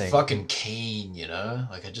 Makes me fucking keen, you know?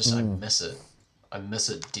 Like, I miss it. I miss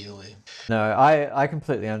it dearly. No, I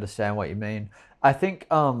completely understand what you mean. I think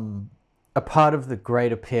a part of the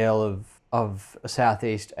great appeal of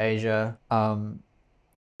Southeast Asia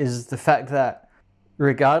is the fact that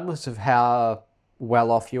regardless of how well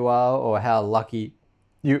off you are or how lucky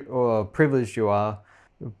you or privileged you are,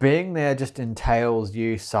 being there just entails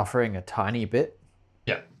you suffering a tiny bit.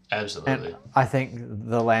 Yeah, absolutely. And I think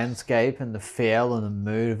the landscape and the feel and the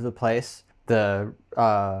mood of the place, the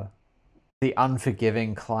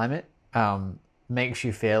unforgiving climate, makes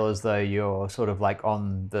you feel as though you're sort of like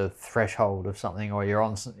on the threshold of something, or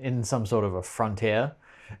you're in some sort of a frontier.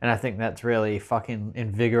 And I think that's really fucking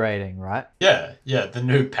invigorating, right? Yeah, the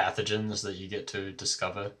new pathogens that you get to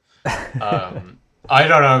discover. I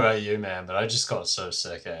don't know about you, man, but I just got so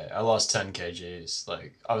sick. I lost 10 kgs.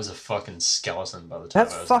 Like, I was a fucking skeleton by the time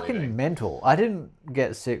That's I was fucking leaving. mental. I didn't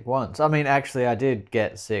get sick once. I mean, actually, I did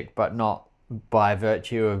get sick, but not by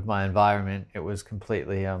virtue of my environment. It was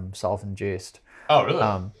completely self-induced. Oh,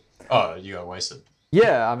 really? Oh, you got wasted.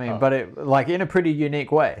 Yeah, I mean, but it like in a pretty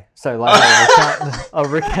unique way. So like, I'll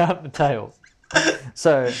recount the tale.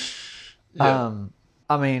 So, Yeah.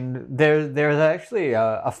 I mean, there is actually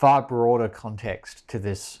a far broader context to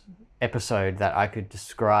this episode that I could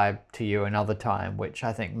describe to you another time, which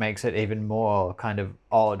I think makes it even more kind of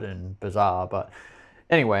odd and bizarre. But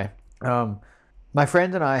anyway, my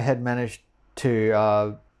friend and I had managed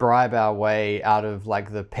to bribe our way out of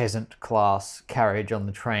like the peasant class carriage on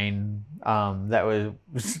the train that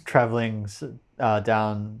was traveling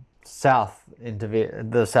down south into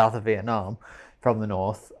the south of Vietnam from the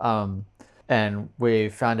north. And we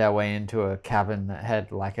found our way into a cabin that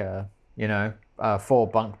had like a 4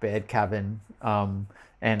 bunk bed cabin,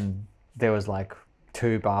 and there was like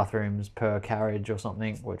 2 bathrooms per carriage or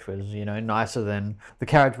something, which was, you know, nicer than the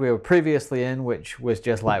carriage we were previously in, which was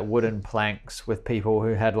just like wooden planks with people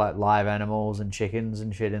who had like live animals and chickens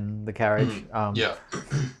and shit in the carriage. Yeah.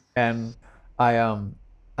 And I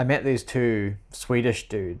met these 2 Swedish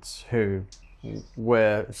dudes who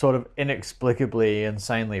were sort of inexplicably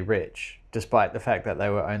insanely rich, despite the fact that they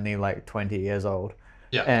were only like 20 years old.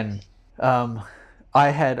 Yeah. And I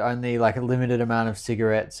had only like a limited amount of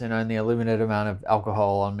cigarettes and only a limited amount of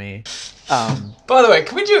alcohol on me. By the way,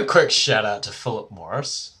 can we do a quick shout out to Philip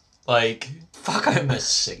Morris? Like, fuck, I miss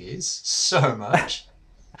ciggies so much.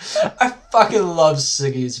 I fucking love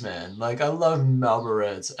ciggies, man. Like, I love Marlboro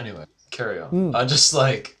Reds. Anyway, carry on. I just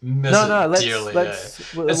like miss it dearly.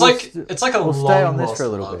 It's like a we'll stay on long this lost for a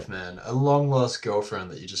little love, bit. man. A long lost girlfriend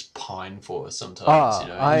that you just pine for sometimes.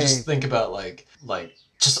 You know, you just think about like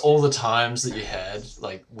just all the times that you had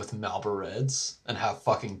like with Marlboro Reds and how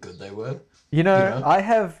fucking good they were. You know, I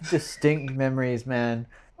have distinct memories, man,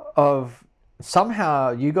 of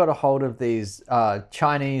somehow you got a hold of these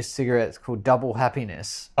Chinese cigarettes called Double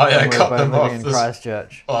Happiness. Oh yeah, I when we got were them both off living in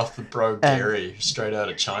Christchurch. off the bro Gary, straight out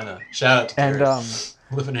of China. Shout out to Gary. And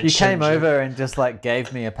Living in you came Shenzhen. over and just like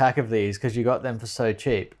gave me a pack of these because you got them for so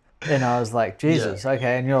cheap. And I was like, Jesus,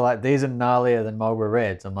 okay. And you're like, these are gnarlier than Marlboro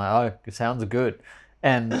Reds. I'm like, oh, it sounds good.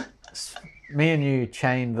 And me and you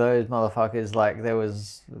chained those motherfuckers like they were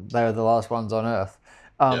the last ones on earth.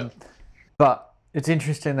 But it's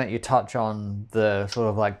interesting that you touch on the sort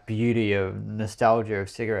of like beauty of nostalgia of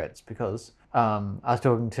cigarettes, because I was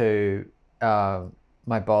talking to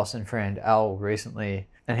my boss and friend Al recently,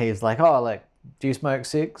 and he's like, oh, like, do you smoke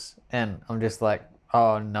cigs? And I'm just like,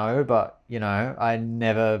 oh no, but you know, I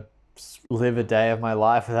never live a day of my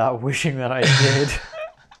life without wishing that I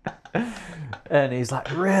did. And he's like,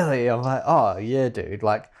 really? I'm like, oh yeah, dude.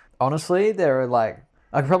 Like, honestly, there are like,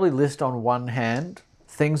 I could probably list on one hand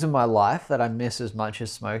things in my life that I miss as much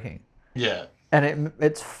as smoking. Yeah. And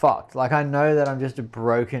it's fucked. Like, I know that I'm just a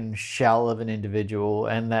broken shell of an individual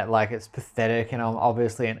and that, like, it's pathetic and I'm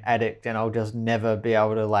obviously an addict and I'll just never be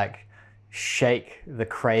able to, like, shake the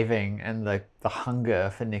craving and the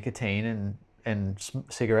hunger for nicotine and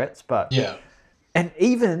cigarettes. But, Yeah. and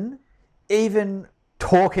even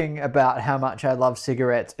talking about how much I love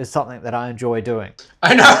cigarettes is something that I enjoy doing.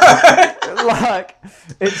 I know. Like,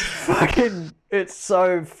 it's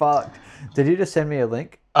so fucked. Did you just send me a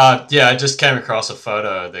link? Yeah, I just came across a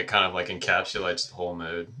photo that kind of like encapsulates the whole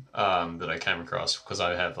mood that I came across because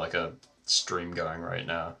I have like a stream going right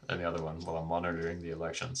now and the other one while I'm monitoring the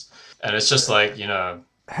elections. And it's just like, you know,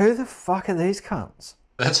 Who the fuck are these cunts?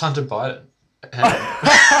 that's Hunter Biden.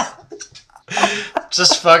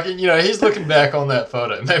 Just fucking, you know, he's looking back on that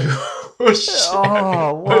photo. Maybe we'll share Oh,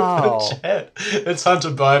 it with wow. the chat. It's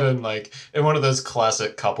Hunter Biden, like, in one of those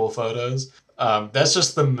classic couple photos. That's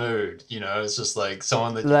just the mood, you know? It's just like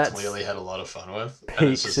someone that That's you clearly had a lot of fun with. And Peak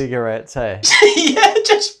it's just, cigarettes, hey? yeah,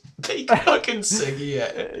 just peak fucking ciggy.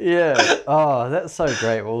 Yeah. Yeah. Oh, that's so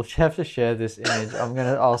great. We'll have to share this image.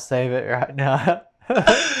 I'll save it right now.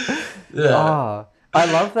 Yeah. Oh, I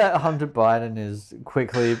love that Hunter Biden is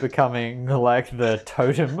quickly becoming like the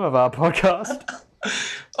totem of our podcast.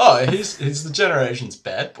 Oh, he's the generation's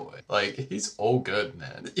bad boy. Like, he's all good,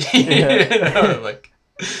 man. Yeah. You know, like,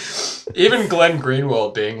 even Glenn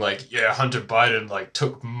Greenwald being like, yeah, Hunter Biden, like,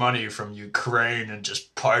 took money from Ukraine and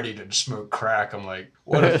just partied and smoked crack. I'm like,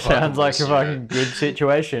 what a It sounds like a fucking fucking good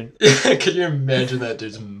situation. Yeah, can you imagine that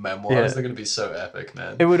dude's memoirs? Yeah. They're going to be so epic,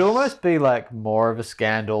 man. It would almost be like more of a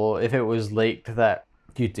scandal if it was leaked that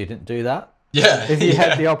you didn't do that. Yeah. If you yeah.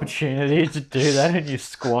 had the opportunity to do that and you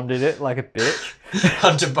squandered it like a bitch.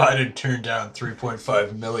 Hunter Biden turned down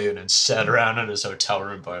 3.5 million and sat around in his hotel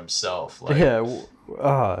room by himself. Like, Yeah.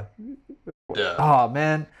 Oh, yeah. oh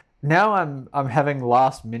man. Now I'm having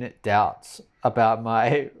last minute doubts about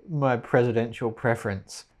my presidential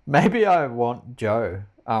preference. Maybe I want Joe.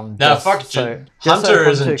 Now, just fuck so- Hunter just so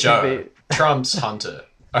isn't can Joe. be- Trump's Hunter,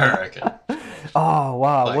 I reckon. Oh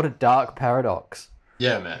wow, Like- what a dark paradox.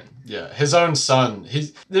 Yeah, man. Yeah, his own son.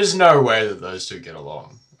 There's no way that those two get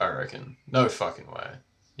along. I reckon. No fucking way.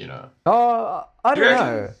 You know. Oh, I You don't reckon?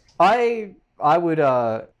 know. I would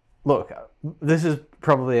look. This is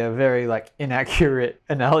probably a very like inaccurate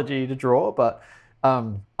analogy to draw, but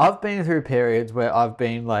I've been through periods where I've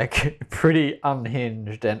been like pretty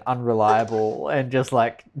unhinged and unreliable and just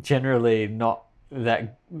like generally not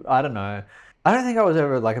that. I don't know. I don't think I was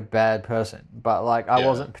ever like a bad person, but like I Yeah.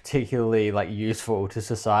 wasn't particularly like useful to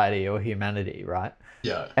society or humanity, right?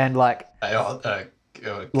 Yeah. And like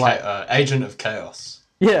Agent of Chaos.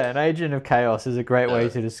 yeah, an agent of chaos is a great way Yeah.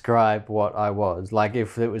 to describe what I was. Like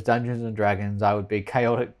if it was Dungeons and Dragons, I would be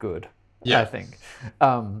chaotic good. Yeah. I think.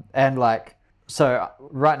 And like so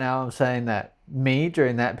right now I'm saying that me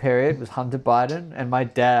during that period was Hunter Biden and my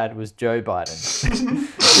dad was Joe Biden.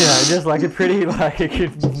 You know, just like a pretty like a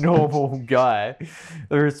normal guy,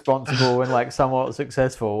 responsible and like somewhat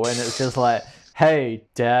successful, and it's just like, hey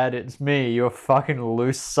dad, it's me, your fucking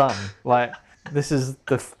loose son. Like this is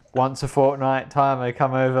the once a fortnight time I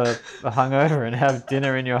come over hungover and have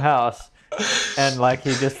dinner in your house, and like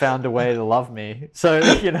he just found a way to love me. So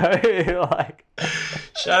you know, like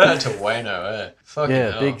Shout out to Wayno, eh? Fucking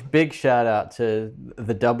yeah, hell. big shout out to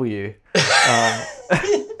the W.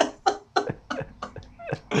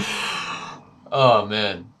 Oh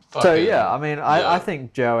man. So Fucking- yeah, I mean, yeah. I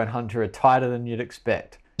think Joe and Hunter are tighter than you'd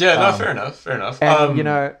expect. Yeah, no, um, fair enough. And you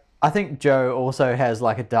know, I think Joe also has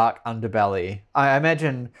like a dark underbelly. I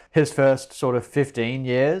imagine his first sort of 15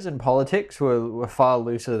 years in politics were far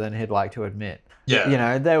looser than he'd like to admit. yeah, You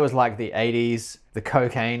know, there was like the 80s, the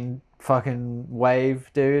cocaine fucking wave,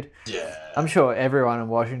 dude. yeah. I'm sure everyone in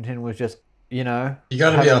Washington was just, you know, You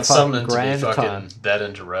gotta be having on something to be grand fucking time. that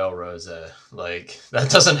into railroads there. Like, that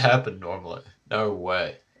doesn't happen normally. No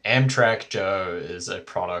way. Amtrak Joe is a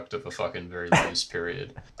product of a fucking very loose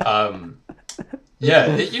period.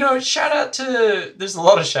 Yeah, you know, shout out to... There's a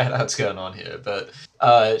lot of shout outs going on here, but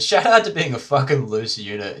shout out to being a fucking loose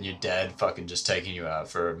unit and your dad fucking just taking you out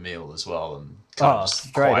for a meal as well and kind Oh, of just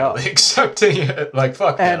straight up. quietly accepting it. Like,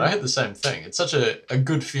 fuck, man, And- I had the same thing. It's such a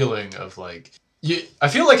good feeling of, like... I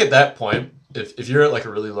feel like at that point, if you're at, like,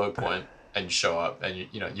 a really low point and you show up and,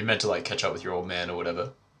 you know, you're meant to, like, catch up with your old man or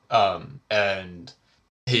whatever, and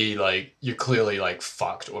you're clearly like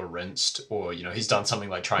fucked or rinsed, or he's done something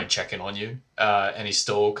like try and check in on you, and he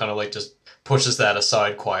still kind of like just pushes that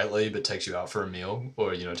aside quietly, but takes you out for a meal,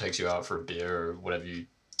 or takes you out for a beer or whatever you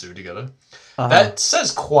do together. That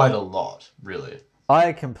says quite a lot, really.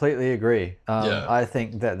 I completely agree. Yeah. I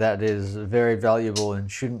think that is very valuable and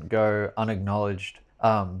shouldn't go unacknowledged.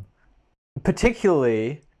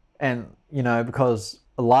 Particularly, and because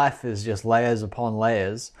life is just layers upon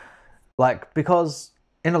layers, like because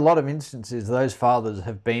in a lot of instances those fathers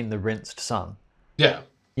have been the rinsed son. Yeah.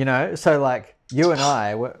 So like you and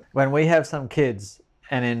I, when we have some kids,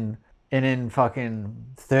 and in fucking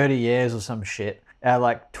 30 years or some shit, our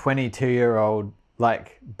like 22-year-old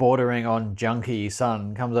like bordering on junkie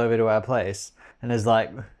son comes over to our place and is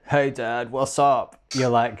like, "Hey dad, what's up?"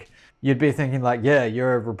 You'd be thinking like, yeah,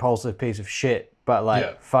 you're a repulsive piece of shit, but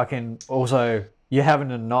like fucking also you're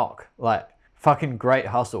having a knock, like fucking great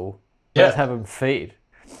hustle. Let's have him feed.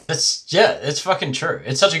 It's fucking true.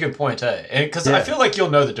 It's such a good point, eh? Because I feel like you'll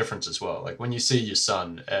know the difference as well. Like when you see your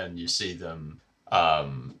son and you see them,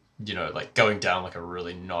 like going down like a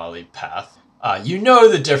really gnarly path. You know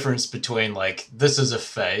the difference between like this is a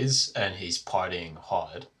phase and he's partying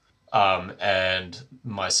hard, and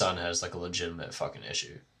my son has like a legitimate fucking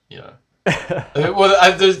issue.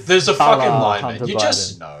 There's a fucking line, man. You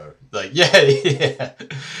just know. Like, yeah.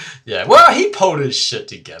 Well, he pulled his shit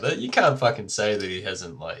together. You can't fucking say that he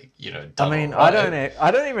hasn't, like, done I mean, right.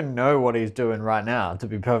 I don't even know what he's doing right now, to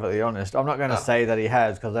be perfectly honest. I'm not going to say that he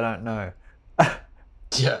has because I don't know.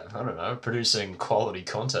 Yeah, I don't know. Producing quality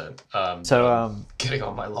content. Getting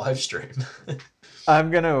on my live stream.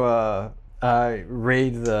 I'm going to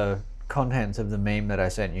read the contents of the meme that I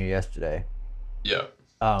sent you yesterday. Yeah.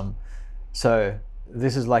 So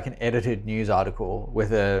this is like an edited news article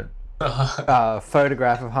with a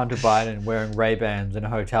photograph of Hunter Biden wearing Ray-Bans in a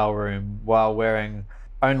hotel room while wearing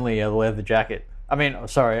only a leather jacket.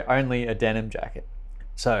 Only a denim jacket.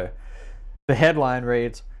 So the headline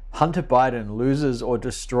reads, "Hunter Biden loses or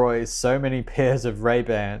destroys so many pairs of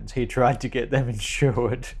Ray-Bans he tried to get them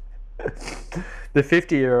insured." The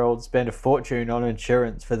 50-year-old spent a fortune on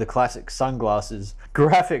insurance for the classic sunglasses.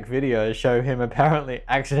 Graphic videos show him apparently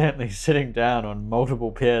accidentally sitting down on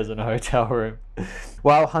multiple pairs in a hotel room.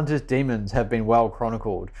 While Hunter's demons have been well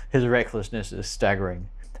chronicled, his recklessness is staggering.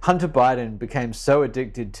 Hunter Biden became so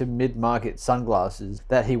addicted to mid-market sunglasses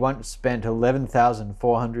that he once spent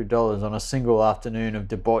 $11,400 on a single afternoon of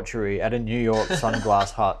debauchery at a New York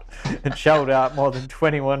sunglass hut and shelled out more than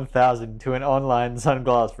 $21,000 to an online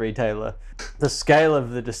sunglass retailer. The scale of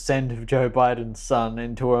the descent of Joe Biden's son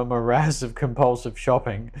into a morass of compulsive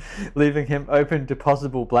shopping, leaving him open to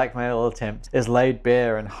possible blackmail attempts, is laid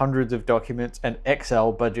bare in hundreds of documents and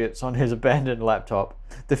Excel budgets on his abandoned laptop.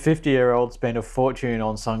 The 50-year-old spent a fortune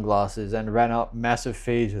on sunglasses and ran up massive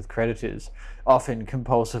fees with creditors, often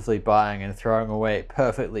compulsively buying and throwing away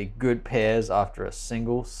perfectly good pairs after a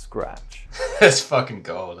single scratch. That's fucking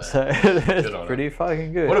gold, eh? So it's pretty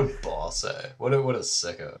fucking good. What a boss, eh? What a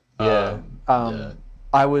sicko. Yeah.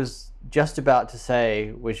 I was just about to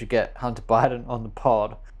say we should get Hunter Biden on the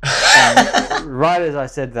pod. And right as I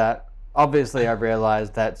said that, obviously I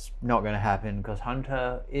realized that's not going to happen because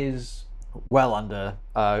Hunter is well under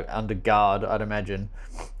guard, I'd imagine.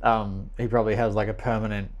 He probably has like a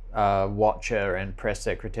permanent watcher and press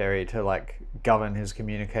secretary to like govern his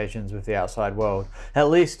communications with the outside world, at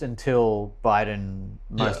least until Biden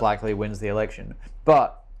most likely wins the election.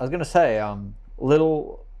 But I was going to say,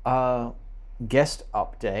 little guest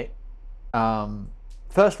update.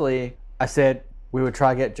 Firstly, I said we would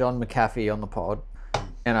try to get John McAfee on the pod,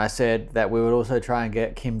 and I said that we would also try and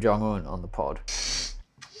get Kim Jong-un on the pod.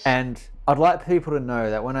 And I'd like people to know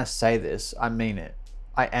that when I say this, I mean it.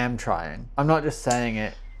 I am trying. I'm not just saying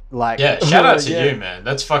it like... Yeah, shout out to you, man.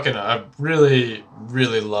 That's fucking... I really,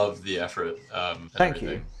 really love the effort. Thank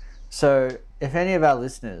you. So, if any of our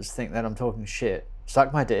listeners think that I'm talking shit,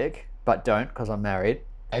 suck my dick, but don't, because I'm married.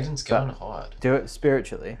 Aiden's going hard. Do it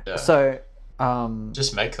spiritually. Yeah. So...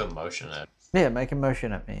 just make the motion at... Yeah, make a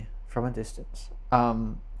motion at me from a distance.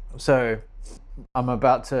 So, I'm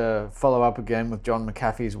about to follow up again with John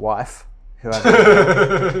McAfee's wife, who I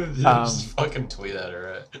just fucking tweet at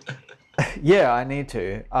her, right? Yeah, I need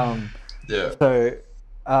to. Yeah. So,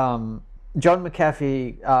 John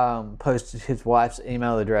McAfee posted his wife's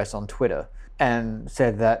email address on Twitter and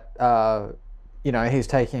said that, he's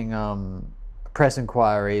taking press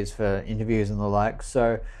inquiries for interviews and the like.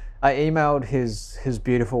 So, I emailed his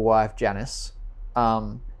beautiful wife, Janice,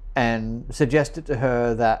 and suggested to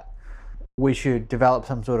her that we should develop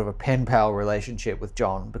some sort of a pen pal relationship with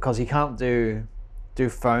John, because he can't do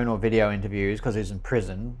phone or video interviews because he's in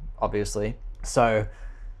prison, obviously. So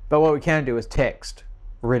But what we can do is text,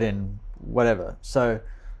 written, whatever. So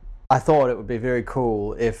I thought it would be very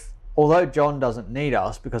cool if, although John doesn't need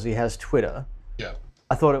us because he has Twitter, Yeah.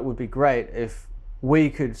 I thought it would be great if we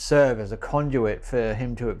could serve as a conduit for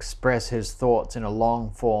him to express his thoughts in a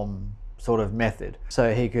long form sort of method.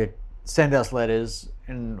 So he could send us letters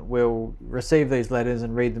and we'll receive these letters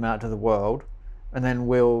and read them out to the world. And then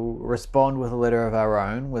we'll respond with a letter of our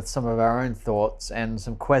own with some of our own thoughts and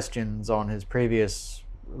some questions on his previous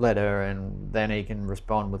letter, and then he can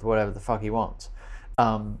respond with whatever the fuck he wants.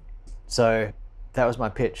 So that was my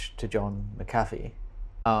pitch to John McAfee.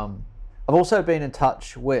 I've also been in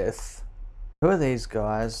touch with, who are these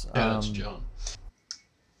guys? Yeah, that's John.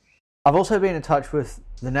 I've also been in touch with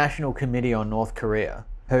the National Committee on North Korea,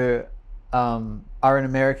 who are an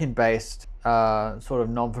American-based sort of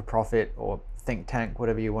non-for-profit or think tank,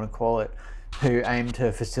 whatever you want to call it, who aim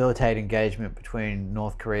to facilitate engagement between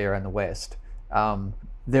North Korea and the West.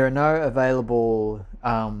 There are no available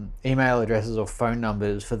email addresses or phone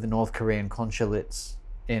numbers for the North Korean consulates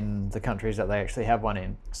in the countries that they actually have one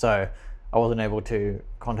in, so I wasn't able to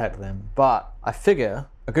contact them. But I figure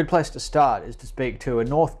a good place to start is to speak to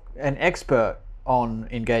an expert on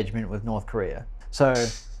engagement with North Korea. So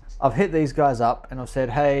I've hit these guys up and I've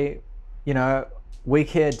said, hey, you know, we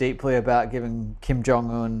care deeply about giving Kim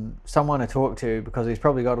Jong-un someone to talk to because he's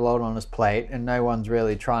probably got a lot on his plate and no one's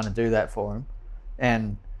really trying to do that for him.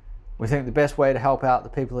 And we think the best way to help out the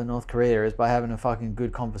people in North Korea is by having a fucking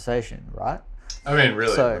good conversation, right? I mean,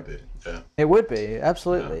 really, So- it would be. Yeah. It would be,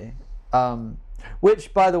 absolutely.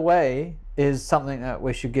 Which, by the way, is something that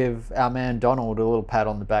we should give our man Donald a little pat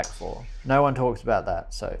on the back for. No one talks about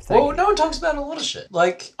that, so thank Well, you. no one talks about a lot of shit.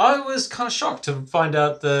 Like, I was kind of shocked to find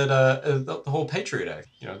out that the whole Patriot Act,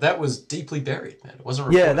 you know, that was deeply buried, man. It wasn't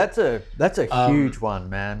reported. Yeah, that's a huge one,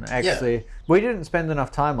 man. Actually, we didn't spend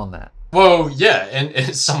enough time on that. Well, yeah, and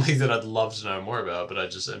it's something that I'd love to know more about, but I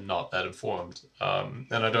just am not that informed. And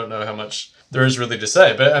I don't know how much there is really to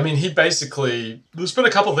say. But, I mean, he basically... There's been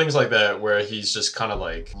a couple things like that where he's just kind of,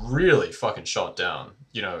 like, really fucking shot down.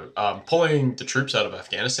 You know, pulling the troops out of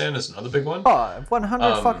Afghanistan is another big one. Oh,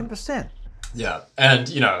 100 fucking percent. Yeah, and,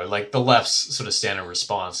 you know, like, the left's sort of standard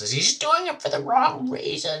response is He's doing it for the wrong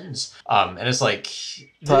reasons. and it's like...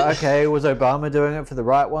 So, okay, was Obama doing it for the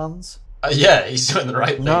right ones? Yeah, he's doing the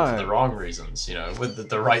right thing No. for the wrong reasons, you know, with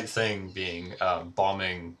the right thing being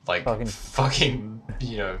bombing, like, fucking,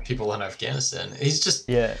 you know, people in Afghanistan. He's just,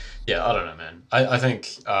 Yeah. I don't know, man. I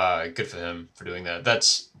think good for him for doing that.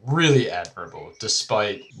 That's really admirable,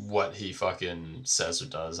 despite what he fucking says or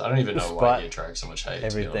does. I don't even know why Despite he attracts so much hate,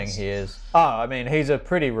 Everything to be honest. he is. Oh, I mean, he's a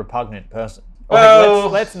pretty repugnant person. Well-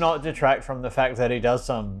 let's not detract from the fact that he does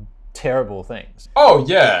some terrible things. Oh,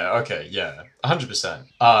 yeah, okay, yeah, 100%.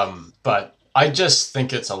 But I just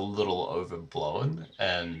think it's a little overblown,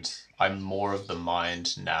 and I'm more of the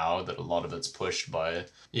mind now that a lot of it's pushed by,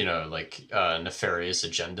 you know, like, nefarious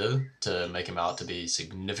agenda to make him out to be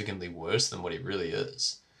significantly worse than what he really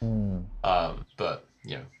is. But,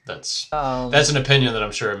 you know, that's an opinion that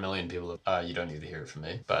I'm sure a million people have, you don't need to hear it from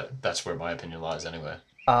me, but that's where my opinion lies anyway.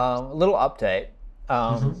 A little update.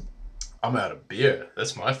 I'm out of beer.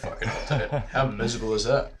 That's my fucking update. How miserable is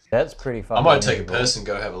that? That's pretty fucking I might take a miserable. piss and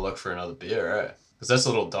go have a look for another beer, eh? Because that's a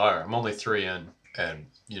little dire. I'm only 3 in, and,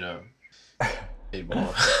 you know, need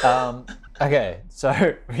more. Okay,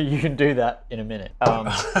 so you can do that in a minute.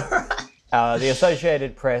 The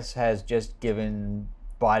Associated Press has just given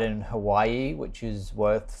Biden Hawaii, which is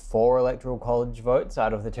worth 4 electoral college votes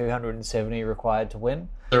out of the 270 required to win.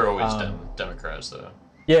 They're always Democrats, though.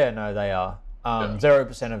 Yeah, no, they are. Yeah.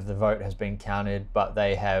 0% of the vote has been counted, but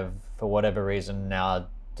they have, for whatever reason, now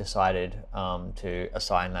decided to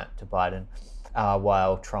assign that to Biden,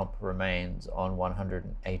 while Trump remains on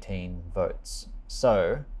 118 votes.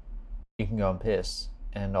 So, you can go and piss,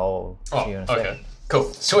 and I'll see you in a second. Okay.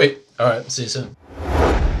 Cool. Sweet. All right. See you soon.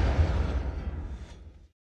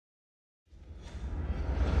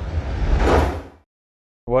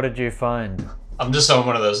 What did you find? I'm just on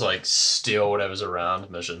one of those, like, steal whatever's around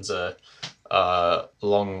missions.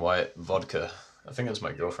 Long white vodka. I think it's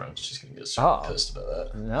my girlfriend. She's going to get super pissed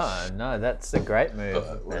about that. No, that's a great move.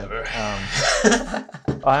 But whatever.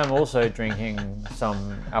 I am also drinking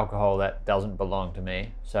some alcohol that doesn't belong to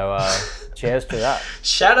me. So, cheers to that.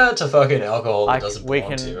 Shout out to fucking alcohol that doesn't We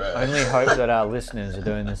belong can to you, right? only hope that our listeners are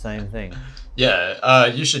doing the same thing. Yeah,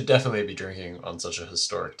 you should definitely be drinking on such a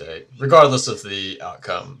historic date. Regardless of the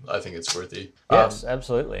outcome, I think it's worthy. Yes,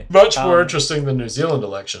 absolutely. Much more interesting than New Zealand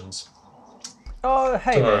elections. Oh,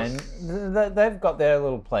 hey, Sure. man. They've got their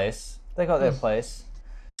little place. They got their place.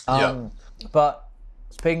 Yeah. But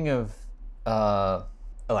speaking of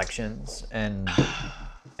elections and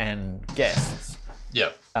and guests.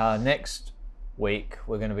 Yep. Next week,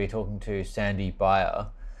 we're going to be talking to Sandy Beyer.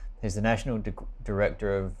 He's the National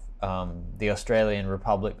Director of the Australian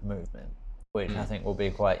Republic Movement, which I think will be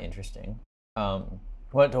quite interesting.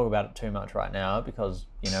 We won't talk about it too much right now because,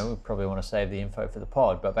 we probably want to save the info for the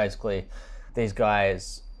pod. But basically, these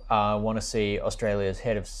guys want to see Australia's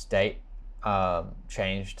head of state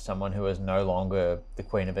changed, someone who is no longer the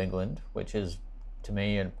Queen of England, which is, to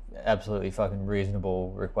me, an absolutely fucking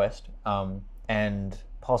reasonable request, and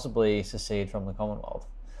possibly secede from the Commonwealth.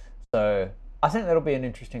 So I think that'll be an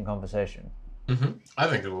interesting conversation. Mm-hmm. I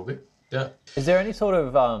think it will be, yeah. Is there any sort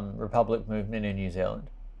of Republic movement in New Zealand?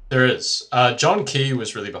 There is. John Key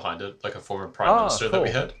was really behind it, like a former prime minister that we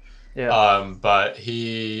had. Yeah. But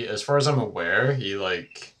he, as far as I'm aware, he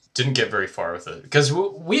didn't get very far with it because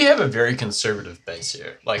we have a very conservative base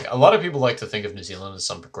here. Like a lot of people like to think of New Zealand as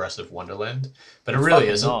some progressive wonderland, but it really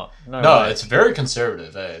isn't. Not. No, it's very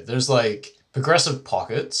conservative. There's progressive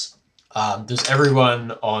pockets. There's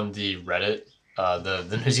everyone on the Reddit,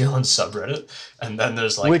 the New Zealand subreddit, and then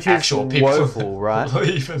there's which actual is people woeful, right? who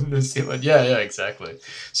live in New Zealand. Yeah, exactly.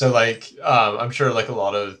 So I'm sure a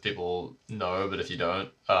lot of people know, but if you don't,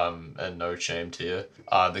 and no shame to you,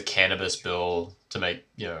 the cannabis bill to make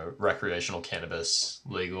recreational cannabis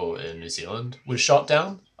legal in New Zealand was shot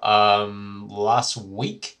down last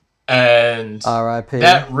week. And R.I.P.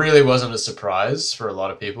 that really wasn't a surprise for a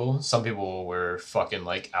lot of people. Some people were fucking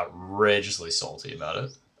outrageously salty about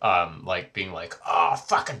it. Being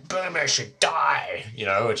fucking boomers should die.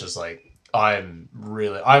 Which is I'm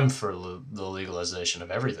for the legalization of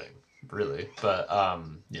everything, really. But I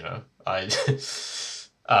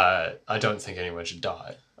don't think anyone should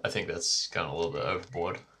die. I think that's kind of a little bit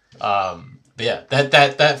overboard. But yeah,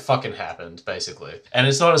 that fucking happened basically, and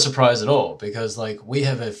it's not a surprise at all because we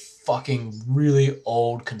have a fucking really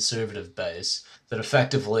old conservative base that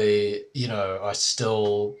effectively are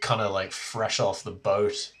still kind of fresh off the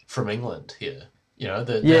boat from England here.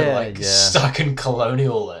 They're stuck in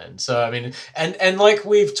colonial land. So I mean, and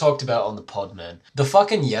we've talked about on the pod, man, the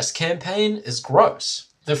fucking Yes campaign is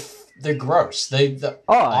gross. They're gross. You can't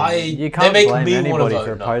they make blame me anybody want to for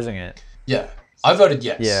vote opposing it. Yeah, I voted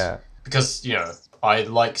yes. Yeah. Because, I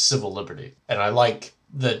like civil liberty and I like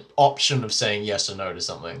the option of saying yes or no to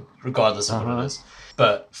something, regardless of what it is.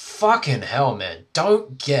 But fucking hell, man,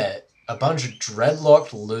 don't get a bunch of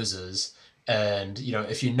dreadlocked losers and,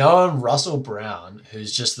 if you know Russell Brown,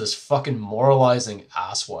 who's just this fucking moralizing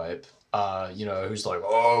asswipe, who's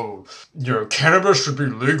cannabis should be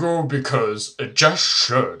legal because it just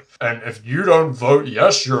should. And if you don't vote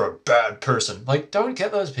yes, you're a bad person. Don't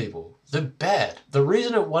get those people. They're bad. The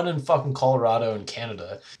reason it won in fucking Colorado and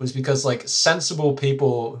Canada was because sensible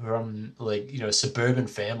people from suburban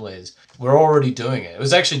families were already doing it. It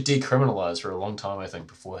was actually decriminalized for a long time, I think,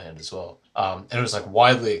 beforehand as well. And it was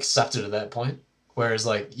widely accepted at that point. Whereas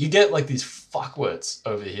you get these fuckwits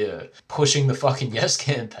over here pushing the fucking yes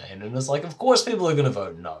campaign, and it's of course people are gonna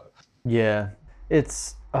vote no. Yeah,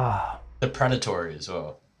 it's they're predatory as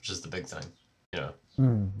well, which is the big thing.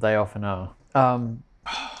 They often are.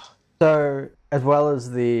 So as well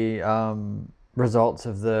as the results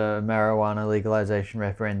of the marijuana legalization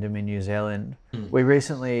referendum in New Zealand, we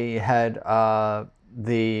recently had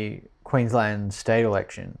the Queensland state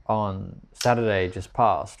election on Saturday just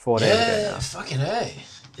passed, 4 days ago now. Yeah, fucking A.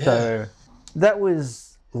 Yeah. So that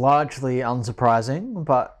was largely unsurprising,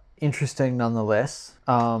 but interesting nonetheless.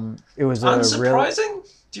 It was unsurprising?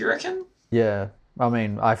 Do you reckon? Yeah, I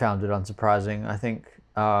mean, I found it unsurprising. I think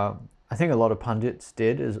a lot of pundits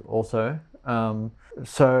did as also.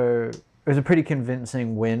 So it was a pretty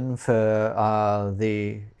convincing win for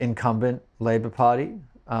the incumbent Labor Party.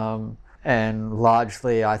 And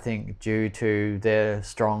largely, I think, due to their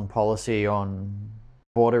strong policy on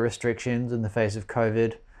border restrictions in the face of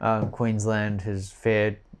COVID, Queensland has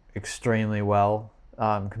fared extremely well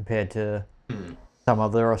compared to some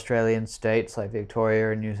other Australian states like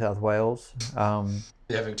Victoria and New South Wales.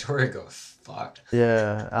 Yeah, Victoria got fucked.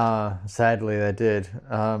 Yeah, sadly they did.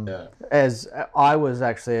 As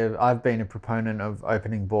I've been a proponent of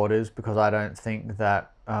opening borders because I don't think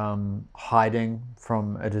that hiding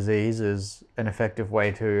from a disease is an effective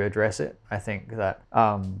way to address it. I think that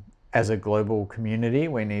as a global community,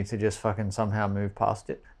 we need to just fucking somehow move past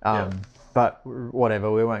it. But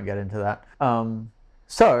whatever, we won't get into that.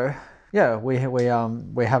 So yeah, we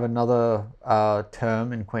have another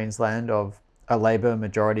term in Queensland of a Labor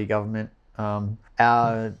majority government.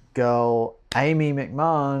 Our girl Amy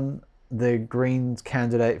McMahon, the Greens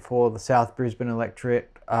candidate for the South Brisbane electorate,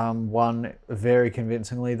 won very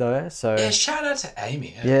convincingly though. So yeah, shout out to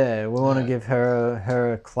Amy. Yeah, we want to give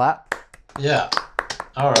her a clap. Yeah.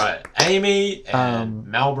 All right, Amy and Um,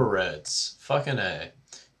 Malboro Reds. Fucking A.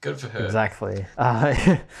 Good for her. Exactly.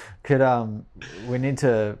 Could we need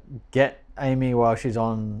to get Amy while she's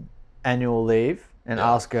on annual leave and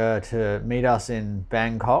Yeah. ask her to meet us in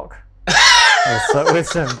Bangkok with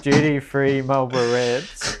some duty-free Marlboro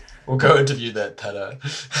Reds. We'll go interview that pedo.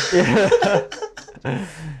 Yeah.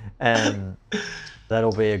 And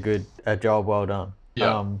that'll be a job well done.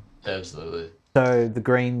 Yeah, absolutely. So the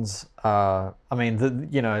Greens, I mean,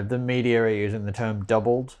 the media are using the term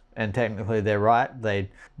doubled, and technically they're right. They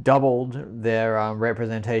doubled their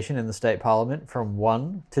representation in the state parliament from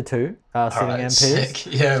 1 to 2 sitting All right, MPs. sick.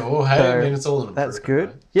 Yeah, well, hey, So I mean, it's all an that's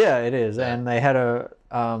improvement, good. Yeah, it is. Yeah. And they had a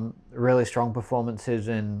really strong performances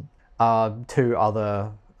in 2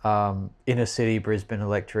 other inner city Brisbane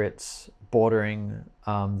electorates bordering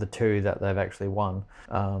the 2 that they've actually won.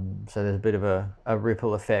 So there's a bit of a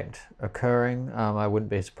ripple effect occurring. I wouldn't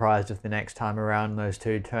be surprised if the next time around those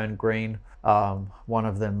 2 turn green. One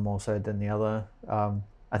of them more so than the other.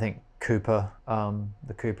 I think Cooper,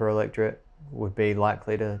 the Cooper electorate, would be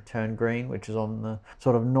likely to turn green, which is on the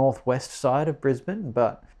sort of northwest side of Brisbane.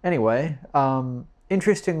 But anyway,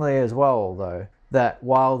 interestingly as well, though, that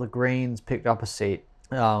while the Greens picked up a seat,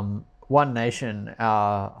 One Nation,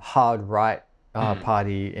 our hard right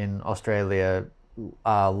party in Australia,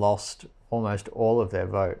 lost almost all of their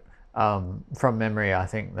vote. From memory, I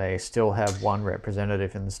think they still have 1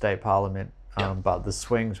 representative in the state parliament, but the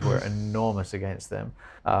swings were enormous against them,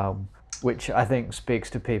 which I think speaks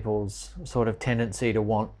to people's sort of tendency to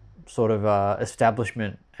want sort of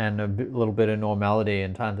establishment and a little bit of normality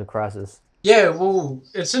in times of crisis. Yeah, well,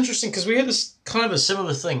 it's interesting because we had this kind of a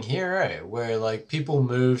similar thing here, eh? Where like people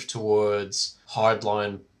move towards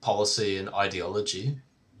hardline policy and ideology,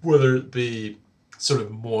 whether it be sort of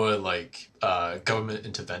more like government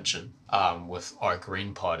intervention with our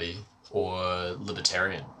Green Party or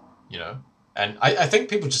libertarian, you know? And I think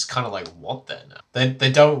people just kind of like want that now.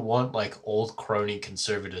 They don't want like old crony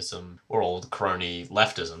conservatism or old crony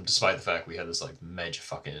leftism, despite the fact we had this like major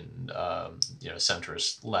fucking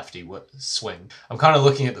centrist lefty swing. I'm kind of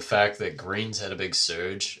looking at the fact that Greens had a big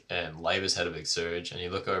surge and Labor's had a big surge, and you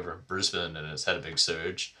look over at Brisbane and it's had a big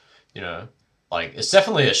surge. You know, like it's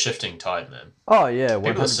definitely a shifting tide, man. Oh yeah, 100%.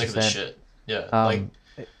 People are sick of the shit. Yeah,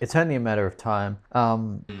 it's only a matter of time.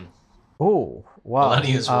 Oh wow!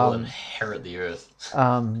 millennials will inherit the earth.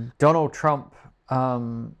 Donald Trump,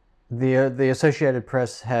 the Associated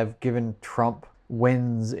Press have given Trump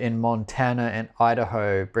wins in Montana and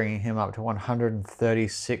Idaho, bringing him up to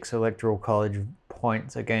 136 electoral college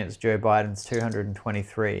points against Joe Biden's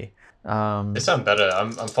 223. They sound better.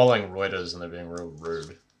 I'm following Reuters and they're being real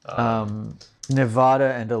rude.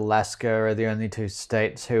 Nevada and Alaska are the only 2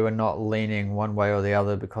 states who are not leaning one way or the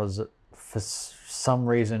other because for some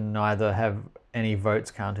reason neither have any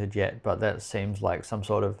votes counted yet, but that seems like some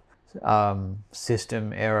sort of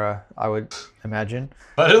system error, I would imagine.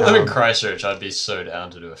 If I didn't live in Christchurch, I'd be so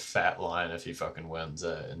down to do a fat line if he fucking wins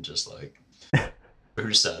it and just like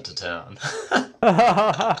boost out to town.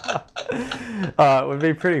 It would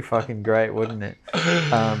be pretty fucking great, wouldn't it?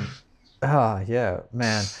 Yeah,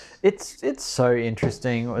 man. It's so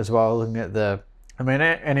interesting as well looking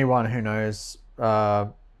at anyone who knows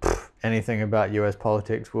anything about US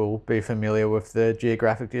politics will be familiar with the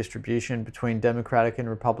geographic distribution between Democratic and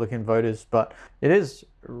Republican voters, but it is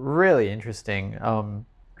really interesting,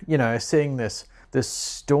 seeing this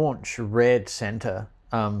staunch red center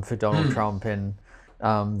for Donald Trump in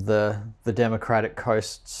the Democratic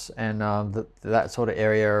coasts and that sort of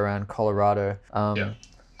area around Colorado.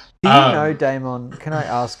 Do you know, Damon, can I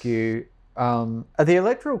ask you, are the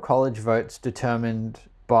electoral college votes determined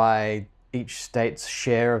by each state's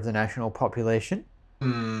share of the national population?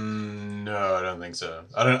 No, I don't think so.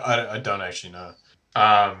 I don't actually know.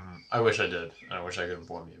 I wish I did. I wish I could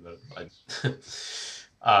inform you, but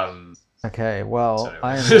I. Okay, well, So anyway.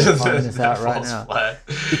 I am going to find this out right Falls now. flat.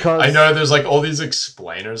 Because I know there's like all these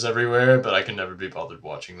explainers everywhere, but I can never be bothered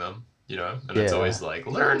watching them. You know, and it's Yeah. always like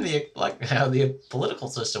learn how the political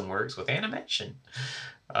system works with animation.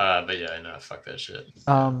 But yeah, no, fuck that shit.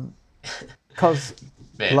 Because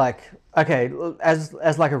Man, like, okay, as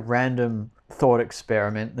like a random thought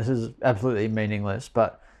experiment, this is absolutely meaningless,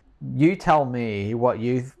 but you tell me what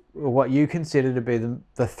you consider to be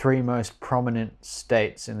the 3 most prominent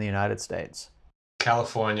states in the United States.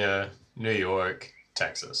 California, New York,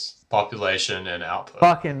 Texas. Population and output.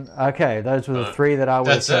 Fucking okay, those were the 3 that I would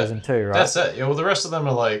have That's it. chosen too, right? That's it. Yeah, well, the rest of them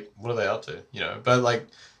are like, what are they up to? You know, but like,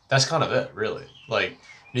 that's kind of it, really. Like,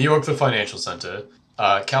 New York, the financial center.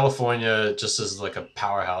 California just is like a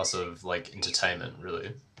powerhouse of like entertainment,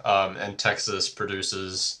 really. And Texas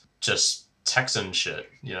produces just Texan shit,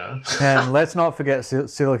 you know? And let's not forget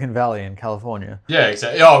Silicon Valley in California. Yeah,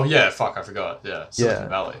 exactly. Oh, yeah, fuck, I forgot. Yeah, Silicon Yeah.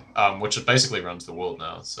 Valley, which basically runs the world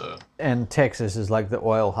now, so... And Texas is like the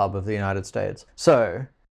oil hub of the United States. So,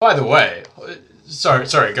 By the way,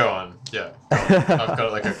 sorry, go on. Yeah, go on. I've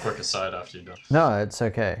got like a quick aside after you're done. no, it's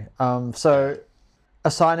okay. So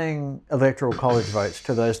assigning electoral college votes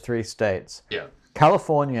to those 3 states. Yeah.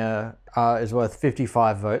 California is worth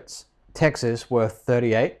 55 votes, Texas worth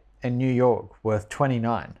 38, and New York worth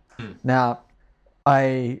 29. Now,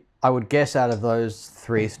 I would guess out of those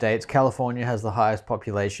 3 states, California has the highest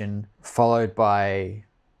population, followed by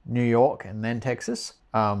New York and then Texas.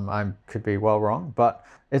 I could be well wrong, but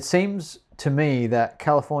it seems to me that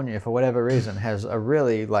California, for whatever reason, has a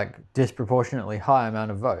really like disproportionately high amount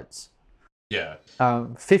of votes. Yeah.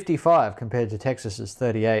 55 compared to Texas's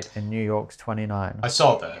 38 and New York's 29. I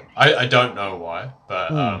saw that. I don't know why,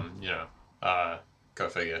 but you know, go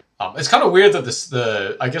figure. It's kind of weird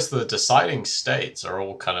that I guess the deciding states are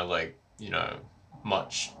all kind of like, you know,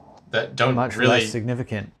 that don't Much really less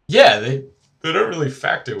significant. Yeah, they don't really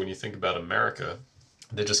factor when you think about America.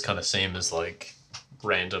 They just kind of seem as like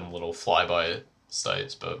random little flyby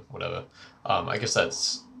states, but whatever. I guess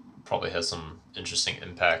that's probably has some interesting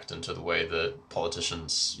impact into the way that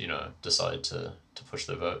politicians, you know, decide to push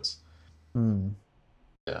their votes.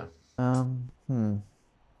 Yeah.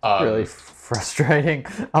 Really frustrating.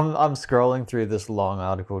 I'm scrolling through this long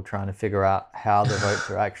article trying to figure out how the votes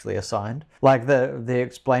are actually assigned. Like the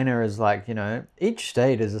explainer is like, you know, each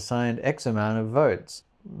state is assigned X amount of votes.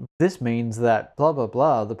 This means that blah blah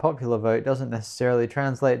blah. The popular vote doesn't necessarily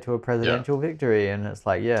translate to a presidential victory, and it's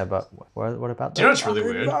like, yeah, but what about Do you know what's really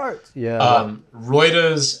weird? votes? Yeah.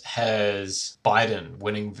 Reuters has Biden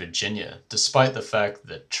winning Virginia, despite the fact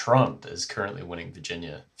that Trump is currently winning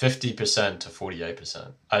Virginia, 50% to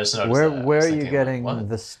 48%. I just noticed that. Where are you getting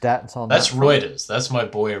the stats on that? That's Reuters. That's my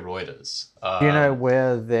boy Reuters. Do you know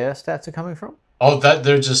where their stats are coming from? Oh,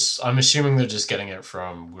 I'm assuming they're just getting it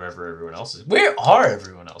from wherever everyone else is. Where are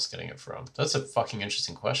everyone else getting it from? That's a fucking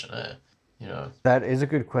interesting question, eh? You know. That is a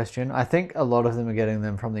good question. I think a lot of them are getting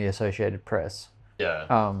them from the Associated Press.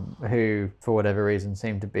 Yeah. Who, for whatever reason,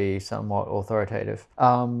 seem to be somewhat authoritative.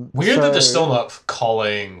 Weird that they're still not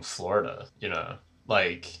calling Florida, you know?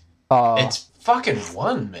 Like, it's fucking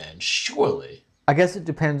won, man, surely. I guess it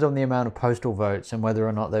depends on the amount of postal votes and whether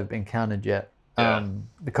or not they've been counted yet. Yeah.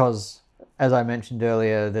 Because, as I mentioned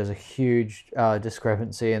earlier, there's a huge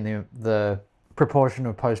discrepancy in the proportion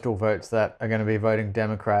of postal votes that are going to be voting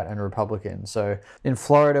Democrat and Republican. So in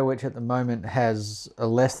Florida, which at the moment has a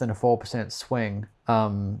less than a 4% swing,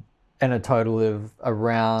 and a total of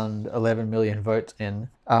around 11 million votes in,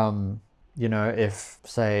 you know, if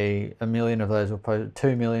say 1 million of those were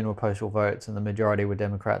 2 million were postal votes and the majority were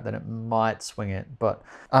Democrat, then it might swing it. But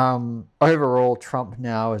overall, Trump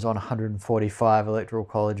now is on 145 electoral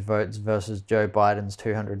college votes versus Joe Biden's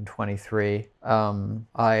 223.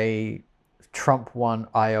 Trump won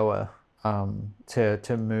Iowa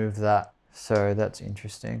to move that, so that's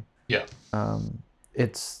interesting. Yeah.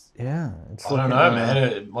 It's I don't know,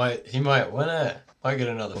 man. He might win it. Might get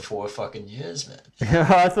another 4 fucking years, man.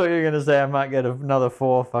 I thought you were gonna say I might get another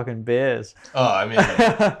 4 fucking beers. Oh, I mean,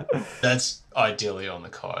 that's ideally on the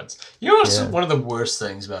cards. You know what's one of the worst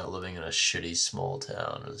things about living in a shitty small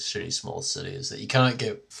town or a shitty small city is that you can't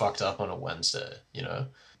get fucked up on a Wednesday, you know?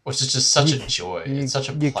 Which is just such a joy. It's such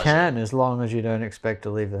a pleasure. You can, as long as you don't expect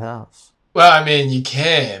to leave the house. Well, I mean, you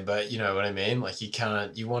can, but you know what I mean? Like, you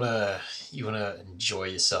can't, you want to enjoy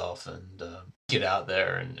yourself and get out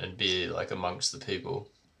there and be, like, amongst the people.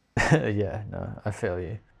 Yeah, no, I feel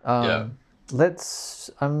you. Yeah.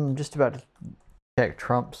 I'm just about to check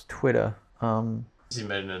Trump's Twitter. Has he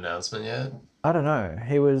made an announcement yet? I don't know.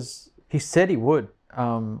 He said he would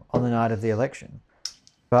on the night of the election.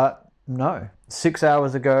 But no. 6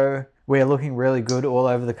 hours ago, we're looking really good all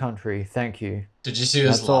over the country. Thank you. Did you see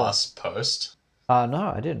his last post?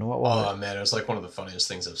 No, I didn't. What was it? Oh man, it was like one of the funniest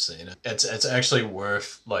things I've seen. It's actually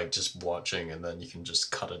worth like just watching, and then you can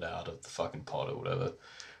just cut it out of the fucking pod or whatever.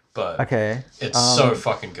 But okay, it's so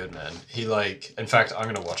fucking good, man. He like, in fact, I'm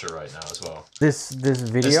gonna watch it right now as well. This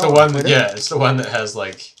video. It's the one. It's the one that has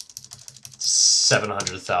like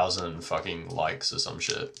 700,000 fucking likes or some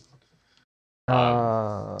shit.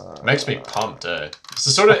 It makes me pumped, eh? It's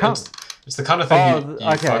the sort of it's the kind of thing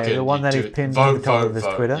you fucking the one that he's pinned to the top of his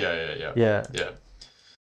Twitter. Yeah.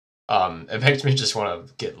 It makes me just want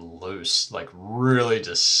to get loose, like really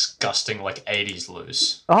disgusting, like 80s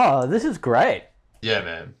loose. Oh, this is great. Yeah,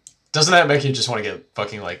 man. Doesn't that make you just want to get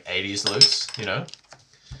fucking like 80s loose? You know?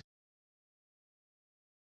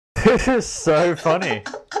 This is so funny.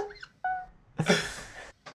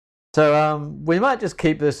 So we might just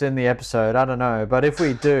keep this in the episode. I don't know, but if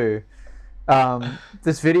we do,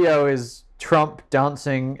 this video is Trump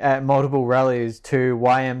dancing at multiple rallies to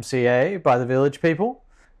YMCA by the Village People.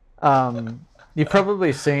 You've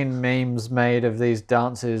probably seen memes made of these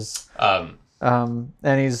dances. And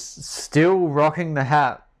he's still rocking the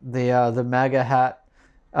hat, the MAGA hat.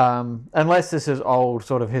 Unless this is old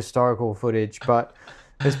sort of historical footage, but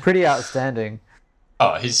it's pretty outstanding.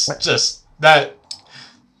 Oh, he's just that.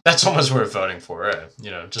 That's almost worth voting for, eh? You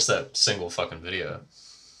know, just that single fucking video.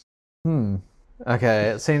 Okay,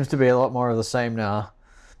 it seems to be a lot more of the same now.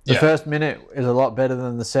 The Yeah. first minute is a lot better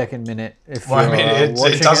than the second minute. If Well, I mean, you're, it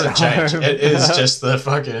watching doesn't at change. home. It is just the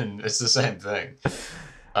fucking. It's the same thing.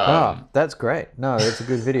 That's great. No, it's a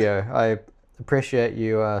good video. I appreciate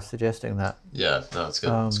you suggesting that. Yeah, no, it's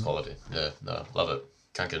good. It's quality. Yeah, no, love it.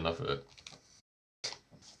 Can't get enough of it.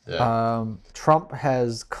 Yeah. Trump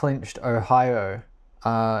has clinched Ohio.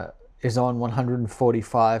 Is on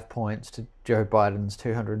 145 points to Joe Biden's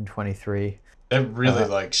 223. They're really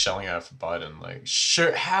like shelling out for Biden. Like,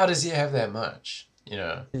 sure, how does he have that much? You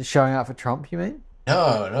know? Showing out for Trump, you mean?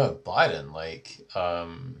 No, Biden. Like I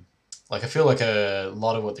feel like a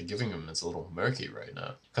lot of what they're giving him is a little murky right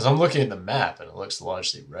now. Because I'm looking at the map and it looks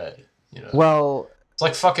largely red. You know? Well, it's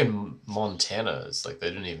like fucking Montana. It's like they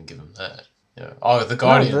didn't even give him that. Yeah. Oh, the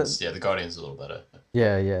Guardians. The Guardians are a little better.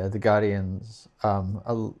 Yeah. The Guardians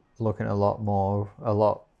are looking a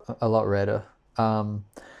lot redder.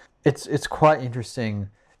 It's quite interesting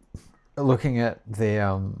looking at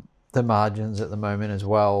the margins at the moment as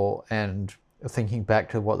well, and thinking back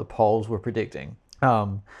to what the polls were predicting.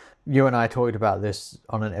 You and I talked about this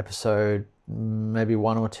on an episode, maybe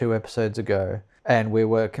 1 or 2 episodes ago, and we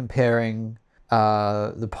were comparing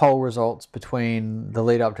the poll results between the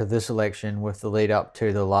lead up to this election with the lead up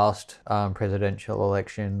to the last presidential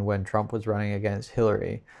election when Trump was running against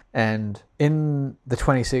Hillary. And in the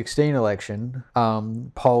 2016 election,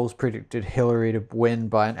 polls predicted Hillary to win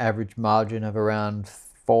by an average margin of around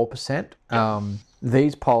 4%.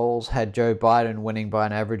 These polls had Joe Biden winning by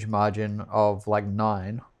an average margin of like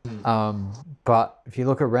 9. But if you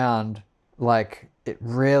look around, like, it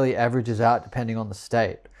really averages out depending on the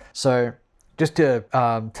state. So just to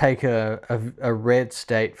take a red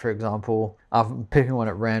state, for example, I'm picking one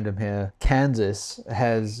at random here. Kansas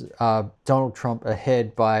has Donald Trump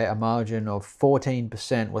ahead by a margin of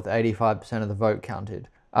 14% with 85% of the vote counted.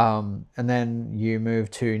 And then you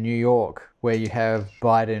move to New York, where you have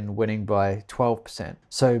Biden winning by 12%.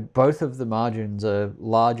 So both of the margins are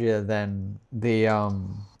larger than the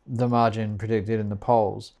margin predicted in the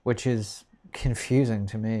polls, which is confusing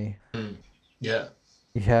to me. Yeah.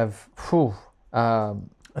 You have, I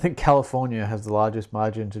think California has the largest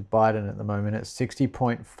margin to Biden at the moment. It's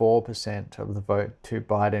 60.4% of the vote to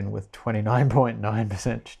Biden with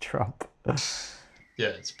 29.9% to Trump. Yeah,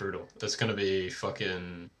 it's brutal. That's going to be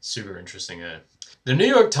fucking super interesting, eh? The New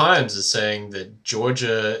York Times is saying that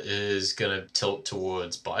Georgia is going to tilt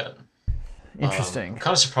towards Biden. Interesting. I'm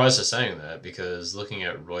kind of surprised they're saying that, because looking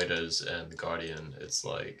at Reuters and The Guardian, it's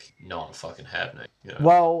like not fucking happening. You know?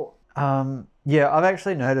 Well, yeah, I've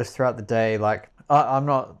actually noticed throughout the day, like, I'm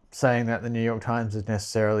not saying that the New York Times is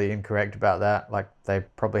necessarily incorrect about that. Like, they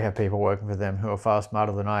probably have people working for them who are far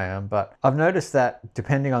smarter than I am. But I've noticed that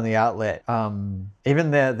depending on the outlet,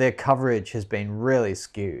 even their coverage has been really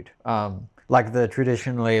skewed. Like, the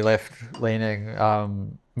traditionally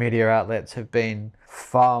left-leaning media outlets have been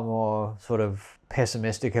far more sort of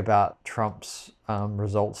pessimistic about Trump's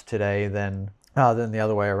results today than the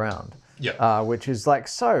other way around. Yeah. Which is like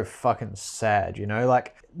so fucking sad, you know?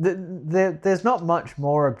 Like, there's not much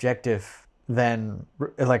more objective than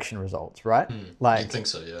election results, right? I think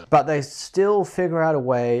so, yeah. But they still figure out a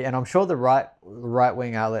way, and I'm sure the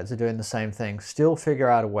right-wing outlets are doing the same thing, still figure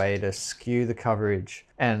out a way to skew the coverage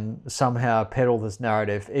and somehow peddle this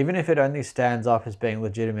narrative, even if it only stands up as being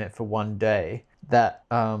legitimate for one day, that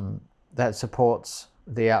supports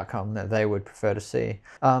the outcome that they would prefer to see.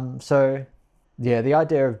 So, yeah, the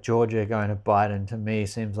idea of Georgia going to Biden to me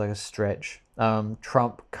seems like a stretch.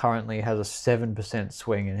 Trump currently has a 7%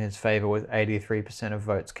 swing in his favor with 83% of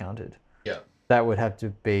votes counted. Yeah. That would have to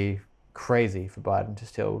be crazy for Biden to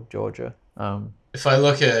steal Georgia. If I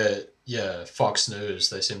look at, Fox News,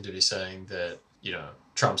 they seem to be saying that,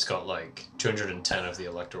 Trump's got like 210 of the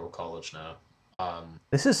Electoral College now.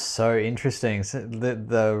 This is so interesting,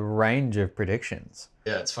 the range of predictions.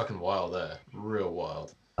 Yeah, it's fucking wild there. Real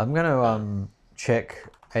wild. I'm going to check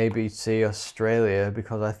ABC Australia,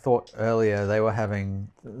 because I thought earlier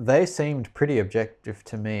they seemed pretty objective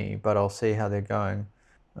to me, but I'll see how they're going.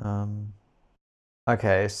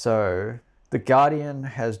 Okay, so The Guardian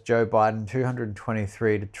has Joe Biden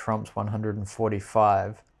 223 to Trump's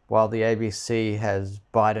 145, while the ABC has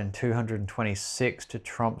Biden 226 to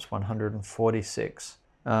Trump's 146,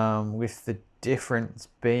 with the difference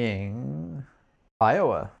being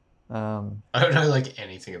Iowa. I don't know like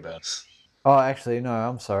anything about it. Oh, actually, no,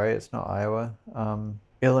 I'm sorry, it's not Iowa.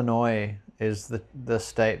 Illinois is the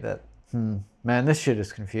state that... Man, this shit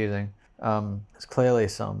is confusing. There's clearly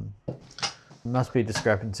must be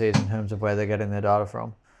discrepancies in terms of where they're getting their data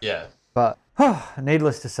from. Yeah. But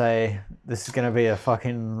needless to say, this is going to be a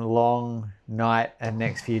fucking long night and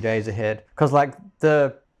next few days ahead. Because like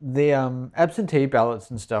the absentee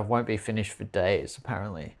ballots and stuff won't be finished for days,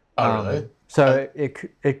 apparently. Oh, really? So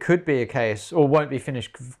it could be a case, or won't be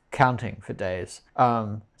finished counting for days.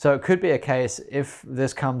 So it could be a case if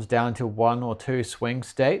this comes down to 1 or 2 swing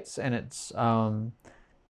states, and it's and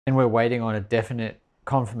we're waiting on a definite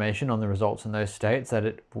confirmation on the results in those states, that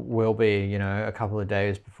it will be, a couple of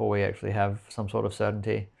days before we actually have some sort of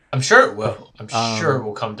certainty. I'm sure it will. I'm sure it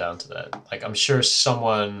will come down to that. Like, I'm sure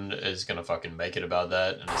someone is gonna fucking make it about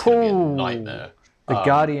that, and it's gonna be a nightmare. The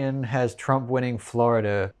Guardian has Trump winning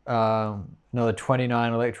Florida, another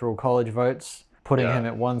 29 electoral college votes, putting him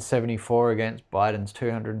at 174 against Biden's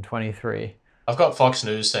 223. I've got Fox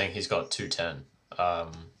News saying he's got 210.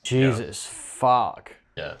 Jesus, fuck.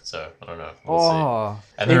 Yeah, so I don't know. We'll see.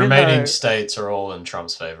 And the remaining states are all in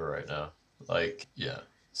Trump's favor right now. Like, yeah,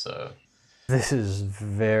 so... This is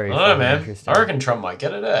very interesting. I reckon Trump might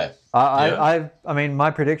get it, eh? I mean,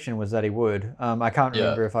 my prediction was that he would. I can't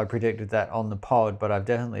remember if I predicted that on the pod, but I've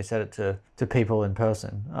definitely said it to people in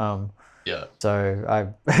person. Yeah.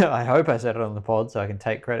 So I hope I said it on the pod so I can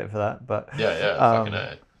take credit for that. But fucking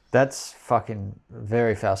A. That's fucking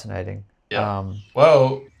very fascinating. Yeah.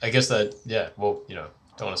 Well, I guess that,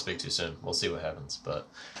 don't want to speak too soon. We'll see what happens, but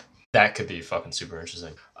that could be fucking super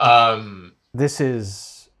interesting. This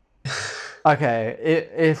is... Okay,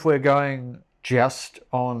 if we're going just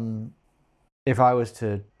on... If I was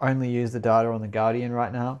to only use the data on the Guardian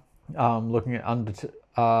right now, looking at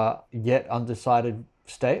yet undecided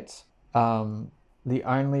states, the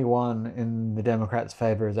only one in the Democrats'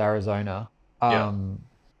 favor is Arizona.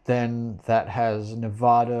 Then that has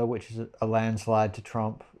Nevada, which is a landslide to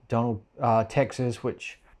Trump. Texas,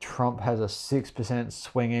 which Trump has a 6%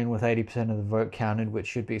 swing in with 80% of the vote counted, which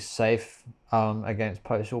should be safe against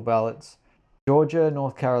postal ballots. Georgia,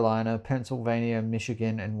 North Carolina, Pennsylvania,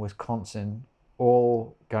 Michigan, and Wisconsin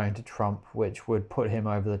all going to Trump, which would put him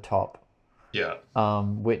over the top. Yeah.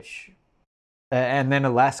 And then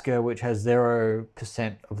Alaska, which has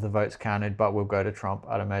 0% of the votes counted, but will go to Trump,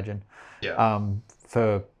 I'd imagine. Yeah.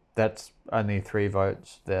 That's only 3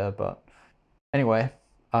 votes there, but anyway.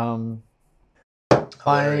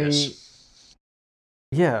 Hilarious.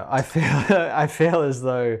 I feel as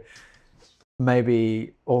though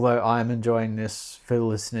maybe, although I'm enjoying this for the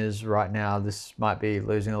listeners right now, this might be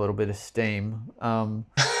losing a little bit of steam.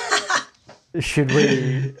 Should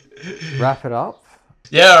we wrap it up?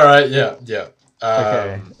 Yeah, all right, yeah.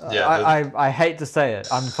 Okay. I hate to say it.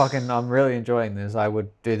 I'm really enjoying this. I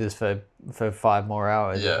would do this for 5 more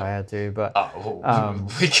hours if I had to, but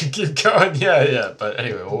we can keep going. Yeah. But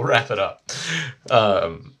anyway, we'll wrap it up.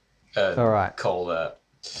 All right. Call that.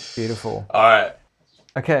 Beautiful. All right.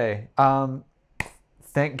 Okay.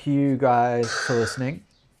 Thank you guys for listening.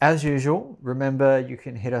 As usual, remember you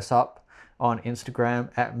can hit us up on Instagram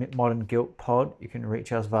at modernguiltpod. You can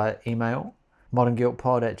reach us via email,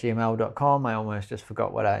 modernguiltpod@gmail.com. I almost just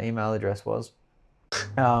forgot what our email address was.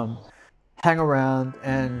 Hang around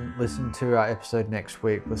and listen to our episode next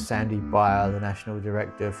week with Sandy Beyer, the National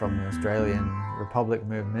Director from the Australian Republic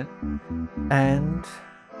Movement. And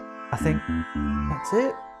I think that's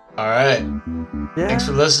it. All right. Yeah. Thanks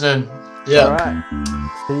for listening. Yeah. All right.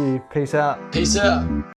 See you. Peace out. Peace out.